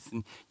and peace,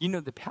 and you know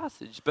the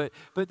passage, but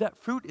that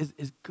fruit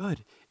is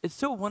good. It's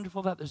so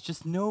wonderful that there's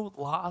just no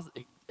laws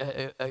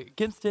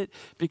against it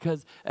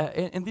because,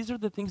 and these are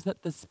the things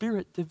that the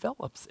Spirit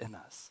develops in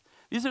us.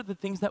 These are the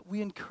things that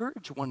we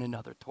encourage one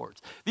another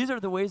towards. These are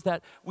the ways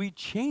that we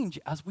change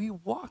as we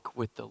walk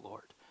with the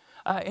Lord.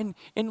 And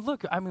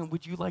look, I mean,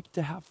 would you like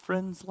to have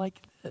friends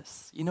like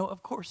this?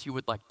 Of course you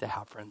would like to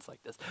have friends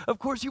like this. Of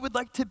course you would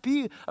like to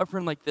be a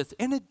friend like this,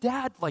 and a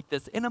dad like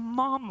this, and a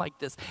mom like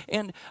this.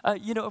 And,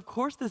 of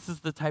course this is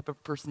the type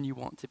of person you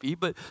want to be,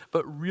 but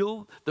the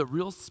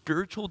real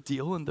spiritual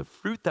deal and the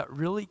fruit that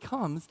really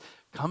comes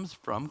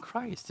from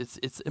Christ.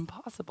 It's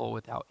impossible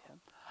without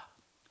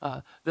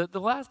him. The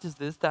last is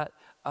this, that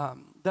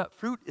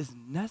fruit is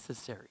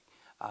necessary.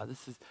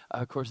 This is,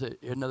 of course,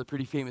 another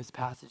pretty famous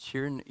passage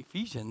here in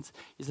Ephesians.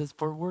 He says,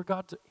 "For we're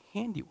God's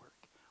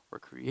handiwork. We're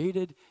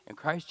created in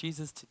Christ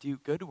Jesus to do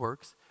good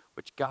works,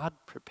 which God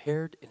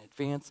prepared in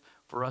advance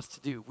for us to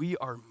do." We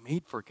are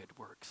made for good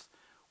works.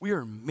 We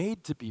are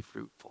made to be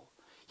fruitful.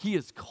 He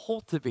is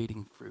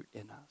cultivating fruit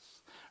in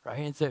us,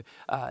 right? So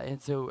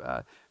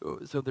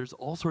there's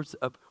all sorts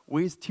of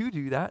ways to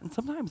do that. And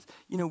sometimes,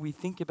 we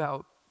think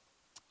about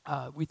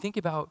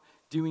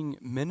doing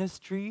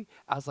ministry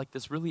as like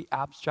this really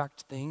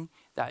abstract thing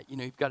that,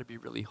 you've got to be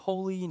really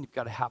holy and you've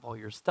got to have all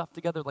your stuff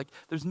together. Like,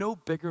 there's no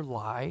bigger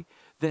lie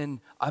than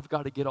I've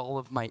got to get all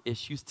of my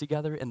issues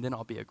together and then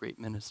I'll be a great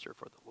minister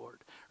for the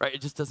Lord, right?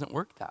 It just doesn't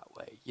work that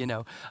way,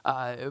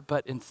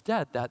 But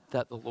instead, that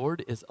the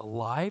Lord is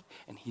alive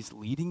and he's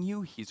leading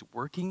you, he's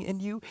working in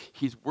you,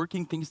 he's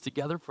working things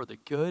together for the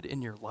good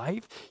in your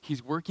life,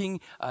 he's working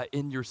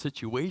in your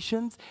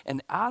situations,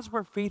 and as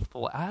we're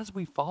faithful, as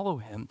we follow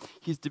him,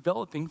 he's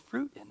developing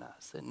fruit in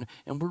us, and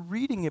we're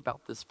reading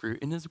about this fruit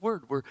in his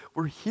word.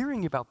 We're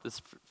hearing about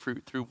this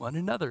fruit through one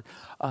another,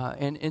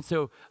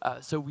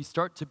 so we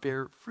start to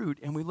bear fruit,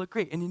 and we look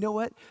great. And you know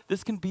what?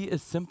 This can be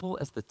as simple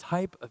as the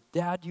type of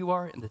dad you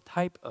are, and the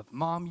type of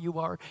mom you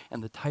are,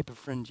 and the type of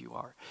friend you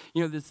are.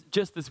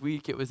 This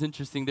week it was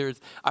interesting.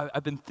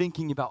 I've been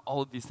thinking about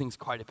all of these things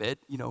quite a bit,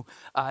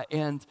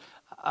 and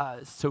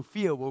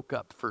Sophia woke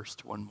up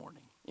first one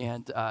morning.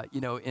 And,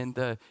 in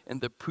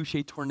the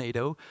Pouchet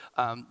tornado,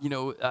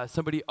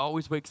 somebody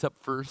always wakes up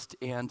first,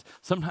 and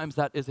sometimes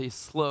that is a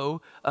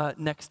slow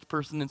next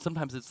person, and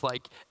sometimes it's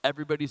like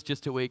everybody's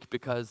just awake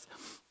because,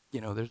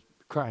 there's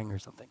crying or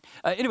something.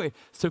 Anyway,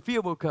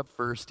 Sophia woke up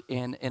first,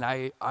 and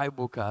I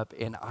woke up,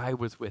 and I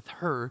was with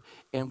her,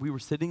 and we were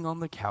sitting on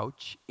the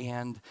couch,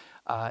 and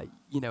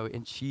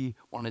she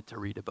wanted to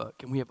read a book.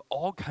 And we have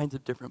all kinds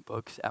of different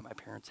books at my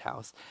parents'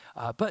 house.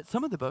 But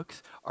some of the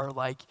books are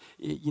like,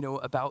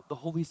 about the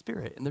Holy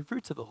Spirit and the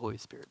fruits of the Holy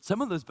Spirit.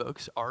 Some of those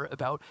books are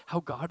about how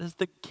God is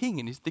the king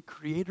and he's the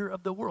creator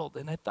of the world.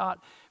 And I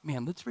thought,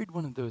 man, let's read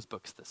one of those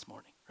books this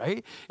morning,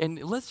 right? And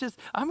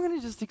I'm going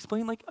to just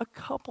explain like a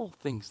couple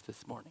things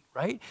this morning,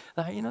 right?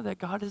 That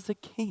God is a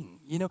king.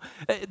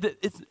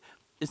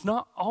 It's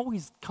not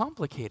always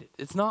complicated.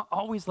 It's not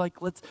always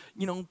like, let's,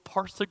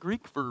 parse a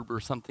Greek verb or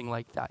something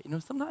like that.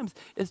 Sometimes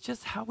it's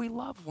just how we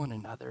love one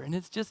another. And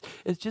it's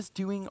just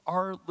doing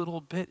our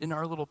little bit in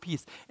our little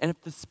piece. And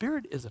if the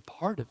Spirit is a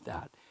part of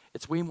that,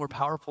 it's way more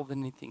powerful than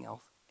anything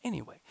else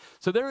anyway.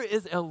 So there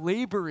is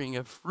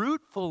a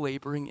fruitful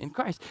laboring in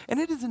Christ. And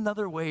it is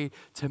another way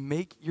to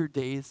make your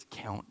days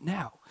count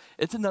now.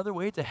 It's another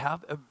way to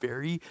have a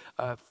very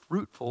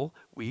fruitful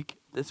week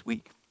this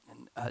week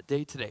and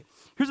day today.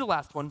 Here's the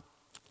last one.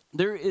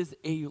 There is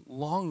a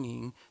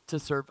longing to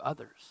serve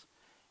others.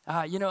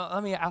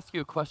 Let me ask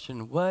you a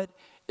question. What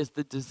is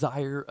the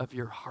desire of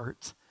your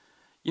heart?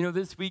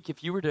 This week,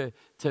 if you were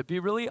to be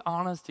really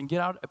honest and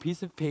get out a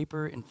piece of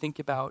paper and think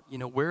about,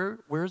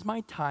 where's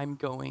my time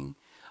going?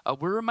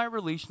 Where are my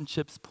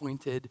relationships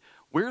pointed?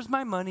 Where's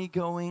my money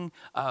going?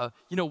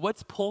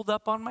 What's pulled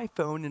up on my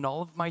phone and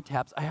all of my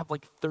tabs? I have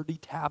like 30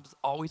 tabs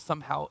always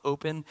somehow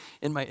open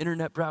in my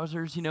internet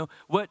browsers.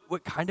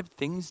 What kind of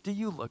things do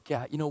you look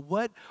at?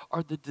 What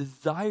are the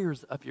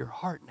desires of your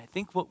heart? And I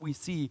think what we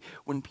see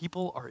when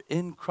people are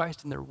in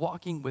Christ and they're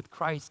walking with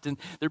Christ and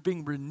they're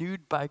being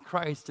renewed by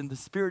Christ and the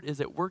Spirit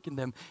is at work in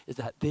them is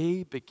that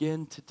they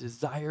begin to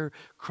desire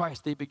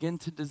Christ. They begin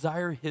to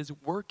desire his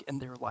work in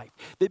their life.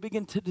 They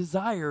begin to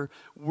desire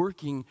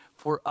working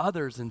for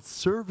others and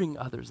serving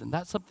others. And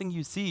that's something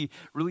you see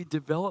really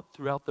develop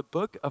throughout the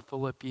book of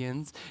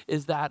Philippians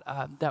is that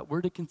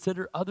we're to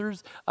consider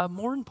others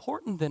more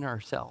important than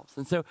ourselves.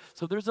 And so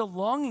there's a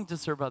longing to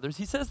serve others.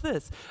 He says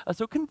this,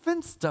 so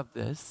convinced of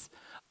this,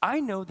 I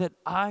know that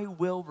I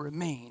will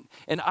remain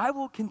and I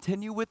will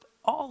continue with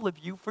all of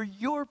you for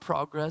your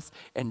progress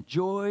and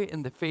joy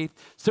in the faith,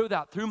 so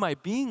that through my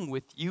being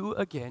with you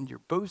again, your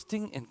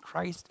boasting in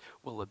Christ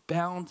will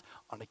abound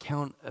on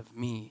account of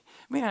me.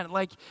 Man,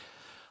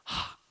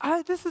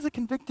 this is a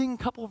convicting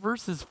couple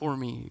verses for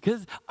me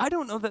because I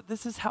don't know that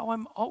this is how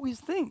I'm always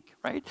think,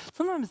 right?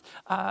 Sometimes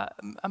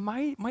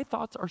my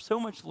thoughts are so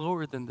much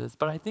lower than this,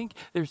 but I think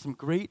there's some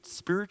great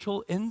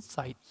spiritual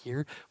insight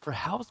here for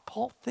how's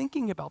Paul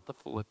thinking about the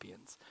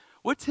Philippians.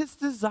 What's his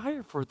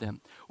desire for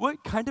them?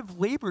 What kind of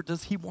labor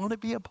does he want to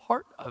be a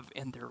part of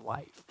in their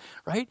life,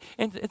 right?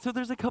 And so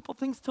there's a couple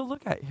things to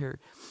look at here.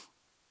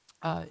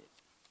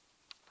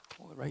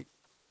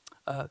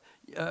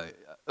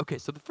 Okay,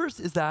 so the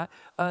first is that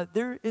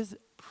there is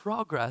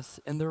progress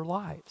in their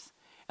lives.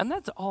 And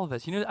that's all of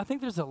us. I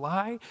think there's a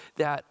lie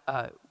that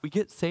we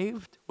get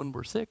saved when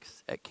we're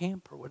 6 at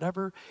camp or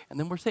whatever, and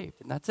then we're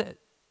saved, and that's it,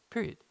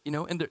 period.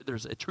 And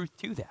there's a truth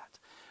to that.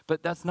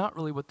 But that's not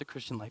really what the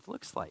Christian life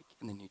looks like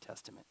in the New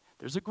Testament.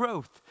 There's a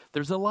growth,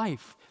 there's a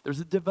life, there's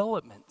a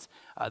development,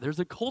 there's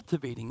a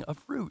cultivating of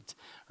fruit,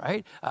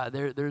 right?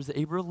 There's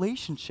a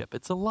relationship.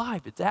 It's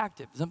alive, it's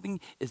active. Something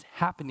is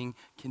happening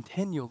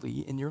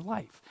continually in your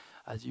life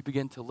as you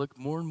begin to look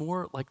more and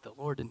more like the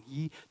Lord, and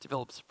he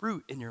develops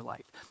fruit in your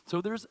life.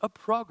 So there's a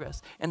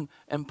progress. And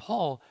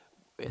Paul,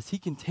 as he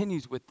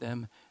continues with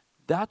them,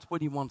 that's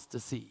what he wants to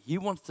see. He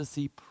wants to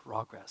see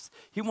progress.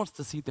 He wants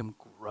to see them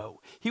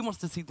grow. He wants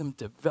to see them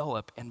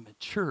develop and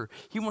mature.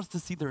 He wants to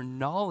see their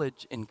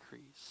knowledge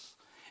increase.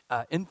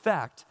 In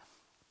fact,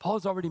 Paul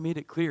has already made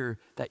it clear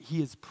that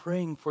he is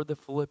praying for the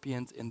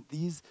Philippians in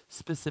these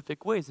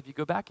specific ways. If you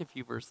go back a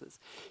few verses,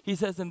 he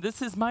says, "And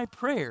this is my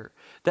prayer,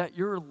 that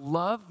your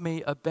love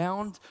may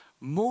abound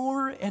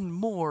more and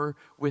more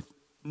with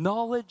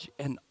knowledge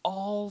and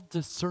all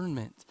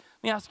discernment."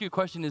 Let me ask you a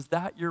question. Is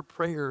that your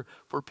prayer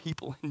for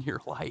people in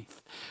your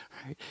life?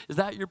 Right? Is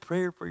that your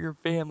prayer for your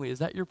family? Is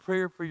that your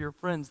prayer for your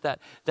friends,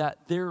 that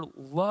their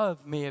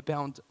love may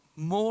abound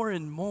more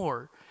and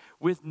more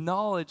with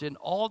knowledge and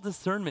all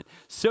discernment,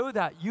 so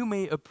that you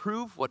may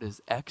approve what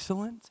is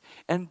excellent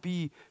and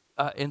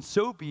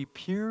so be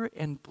pure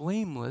and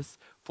blameless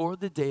for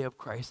the day of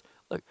Christ?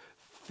 Look,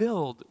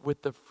 filled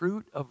with the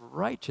fruit of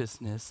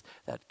righteousness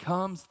that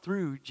comes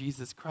through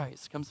Jesus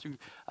Christ,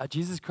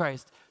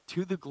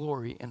 to the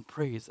glory and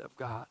praise of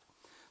God.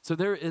 So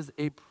there is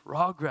a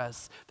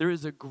progress, there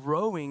is a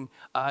growing,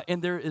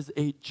 and there is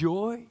a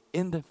joy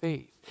in the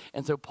faith.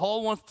 And so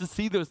Paul wants to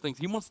see those things.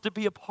 He wants to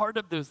be a part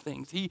of those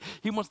things. He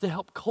wants to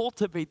help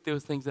cultivate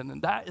those things,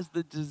 and that is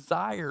the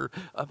desire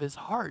of his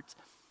heart.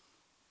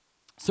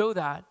 So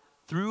that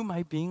through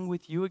my being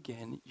with you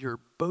again, your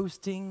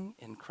boasting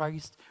in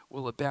Christ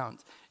will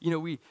abound.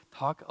 We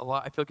talk a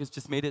lot. I feel like it's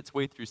just made its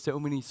way through so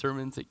many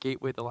sermons at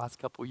Gateway the last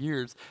couple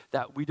years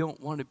that we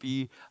don't want to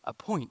be a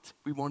point.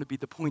 We want to be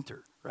the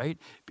pointer, right?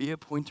 Be a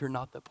pointer,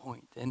 not the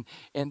point.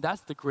 And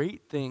that's the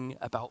great thing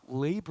about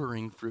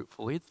laboring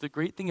fruitfully. It's the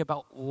great thing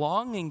about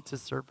longing to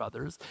serve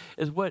others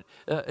is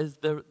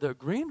the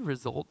grand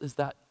result is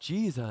that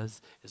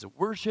Jesus is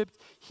worshiped,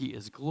 he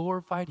is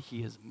glorified,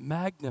 he is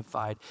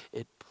magnified.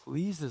 It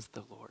pleases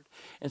the Lord.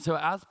 And so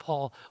as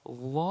Paul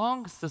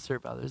longs to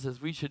serve others,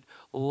 as we should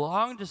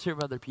long to serve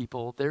other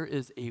people, there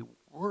is a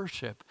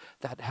worship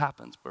that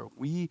happens where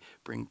we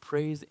bring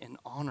praise and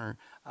honor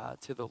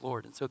to the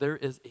Lord. And so there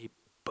is a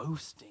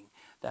boasting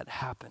that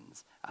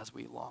happens as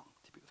we long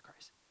to be with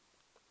Christ.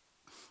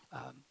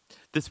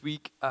 This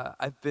week,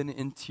 I've been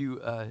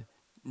into a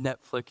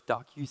Netflix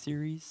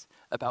docuseries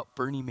about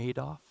Bernie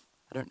Madoff.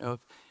 I don't know if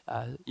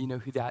you know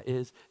who that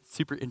is. It's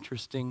super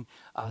interesting.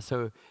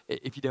 So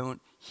if you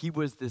don't, he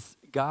was this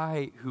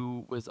guy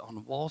who was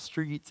on Wall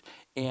Street,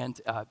 and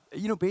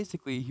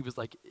basically he was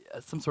like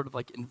some sort of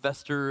like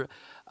investor.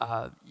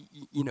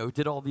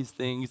 Did all these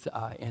things,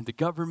 and the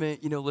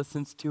government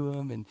listens to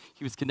him, and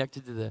he was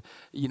connected to the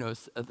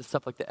the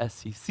stuff like the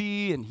SEC,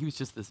 and he was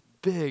just this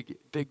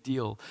big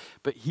deal.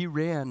 But he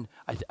ran,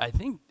 I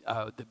think,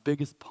 the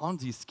biggest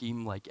Ponzi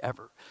scheme like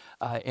ever,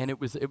 and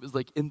it was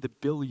like in the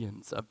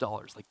billions of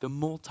dollars, like the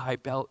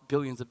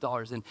multi-billions of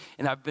dollars. And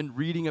I've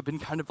been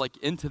kind of like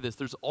into this.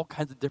 There's all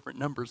kinds of different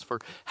numbers for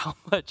how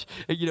much,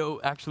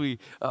 actually,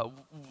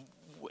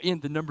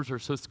 and the numbers are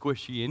so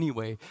squishy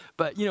anyway.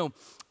 But,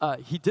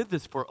 he did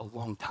this for a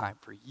long time,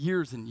 for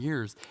years and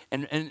years.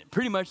 And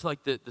pretty much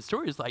like the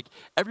story is like,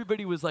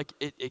 everybody was like,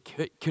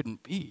 it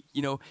couldn't be.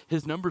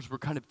 His numbers were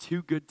kind of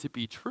too good to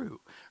be true,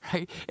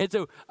 right? And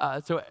so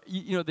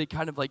they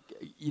kind of like,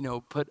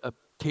 put a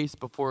case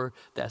before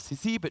the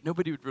SEC, but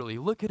nobody would really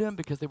look at him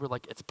because they were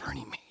like, it's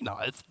Bernie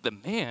Madoff, it's the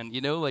man,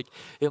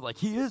 like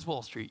he is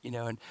Wall Street,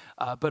 and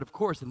but of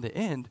course, in the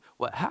end,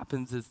 what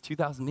happens is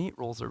 2008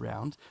 rolls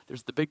around,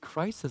 there's the big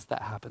crisis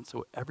that happens,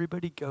 so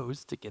everybody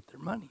goes to get their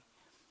money.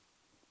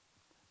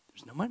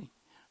 There's no money.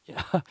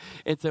 Yeah,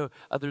 and so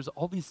there's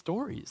all these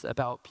stories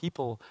about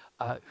people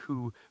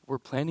who were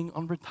planning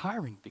on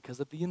retiring because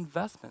of the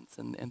investments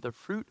and the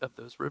fruit of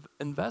those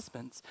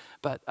investments,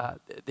 but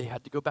they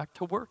had to go back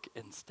to work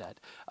instead.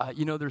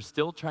 They're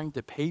still trying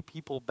to pay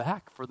people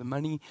back for the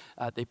money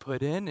they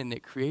put in, and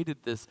it created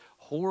this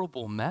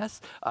horrible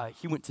mess.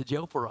 He went to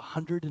jail for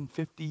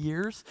 150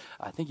 years.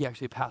 I think he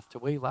actually passed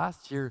away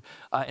last year.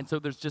 And so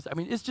there's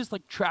it's just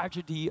like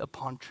tragedy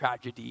upon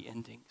tragedy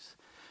endings.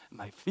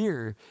 My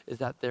fear is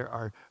that there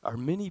are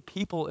many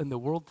people in the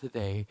world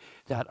today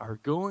that are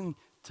going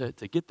to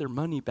get their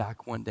money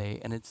back one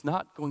day, and it's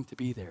not going to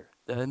be there.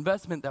 The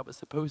investment that was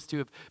supposed to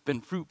have been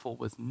fruitful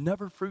was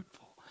never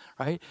fruitful,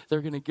 right?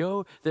 They're going to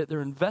go, they're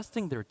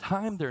investing their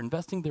time, they're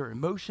investing their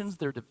emotions,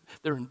 they're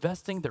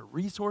investing their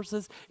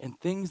resources in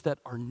things that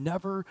are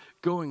never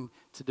going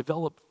to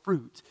develop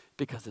fruit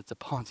because it's a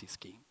Ponzi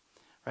scheme,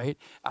 right?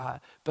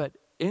 But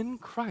in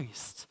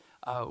Christ,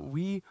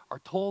 we are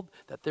told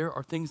that there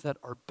are things that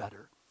are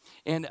better.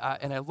 And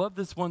I love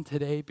this one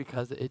today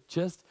because it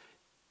just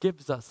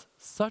gives us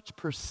such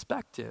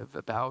perspective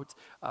about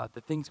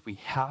the things we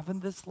have in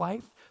this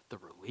life, the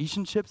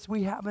relationships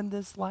we have in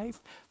this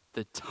life,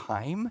 the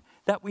time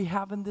that we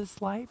have in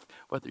this life,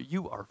 whether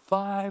you are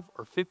 5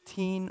 or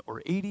 15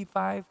 or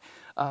 85,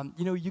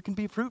 you can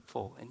be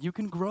fruitful and you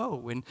can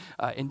grow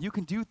and you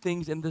can do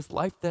things in this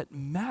life that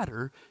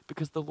matter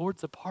because the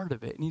Lord's a part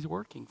of it and he's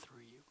working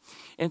through you.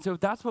 And so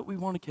that's what we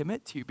want to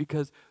commit to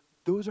because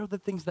those are the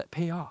things that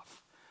pay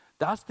off.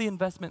 That's the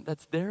investment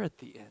that's there at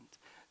the end.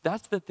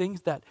 That's the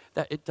things that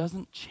it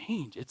doesn't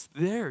change. It's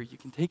there. You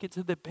can take it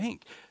to the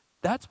bank.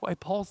 That's why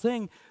Paul's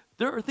saying,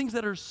 there are things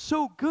that are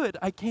so good,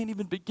 I can't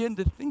even begin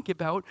to think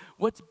about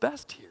what's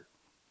best here.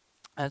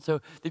 And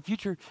so the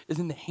future is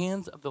in the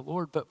hands of the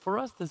Lord. But for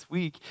us this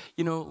week,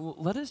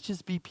 let us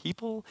just be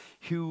people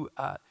who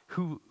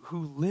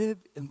live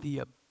in the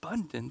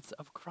abundance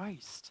of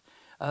Christ.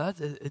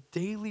 That's a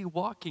daily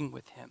walking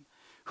with him,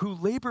 who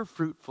labor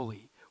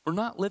fruitfully. We're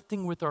not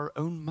lifting with our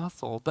own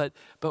muscle, but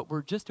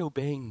we're just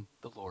obeying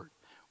the Lord.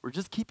 We're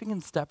just keeping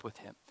in step with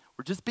him.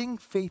 We're just being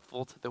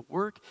faithful to the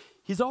work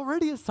he's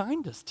already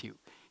assigned us to.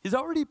 He's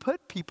already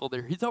put people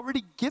there. He's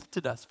already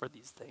gifted us for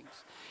these things.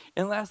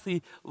 And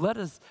lastly, let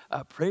us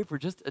pray for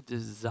just a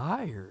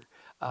desire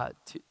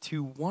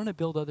to want to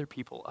build other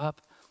people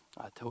up,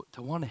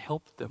 to want to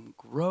help them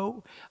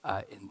grow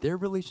in their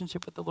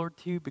relationship with the Lord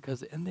too,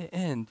 because in the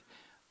end,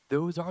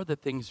 those are the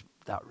things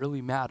that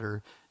really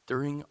matter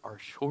during our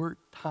short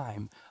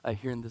time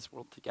here in this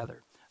world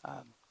together.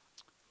 I'm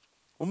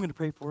going to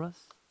pray for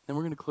us. Then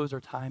we're going to close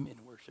our time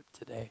in worship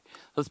today.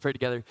 Let's pray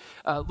together.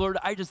 Lord,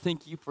 I just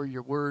thank you for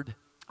your word.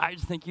 I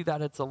just thank you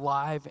that it's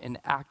alive and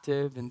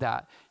active and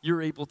that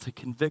you're able to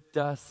convict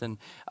us and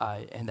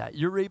that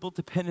you're able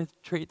to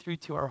penetrate through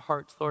to our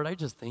hearts, Lord. I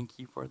just thank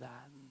you for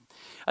that.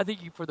 I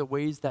thank you for the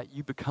ways that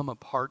you become a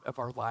part of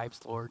our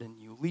lives, Lord, and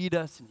you lead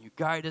us and you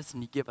guide us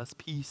and you give us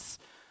peace,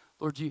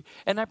 Lord.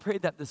 And I pray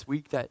that this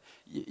week that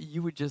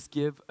you would just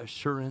give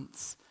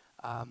assurance.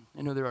 I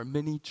know there are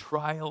many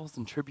trials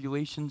and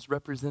tribulations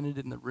represented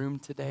in the room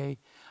today.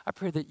 I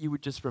pray that you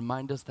would just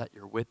remind us that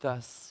you're with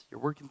us,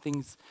 you're working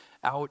things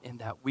out, and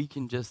that we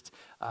can just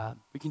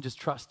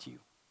trust you.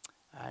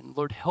 And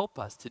Lord, help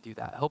us to do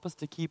that. Help us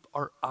to keep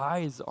our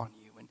eyes on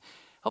you, and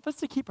help us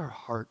to keep our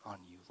heart on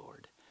you,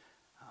 Lord.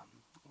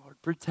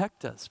 Lord,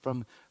 protect us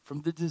from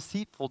the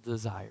deceitful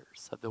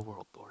desires of the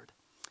world, Lord,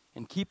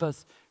 and keep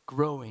us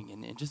growing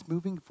and just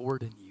moving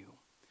forward in you.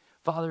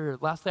 Father,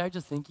 lastly, I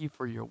just thank you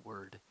for your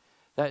word.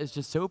 That is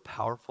just so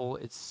powerful.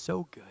 It's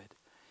so good.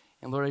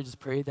 And Lord, I just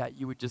pray that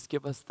you would just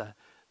give us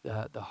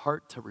the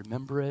heart to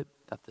remember it,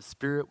 that the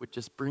Spirit would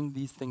just bring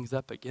these things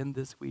up again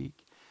this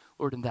week,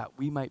 Lord, and that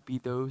we might be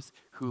those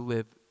who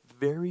live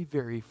very,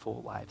 very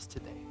full lives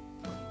today.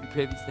 We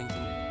pray these things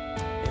in your name.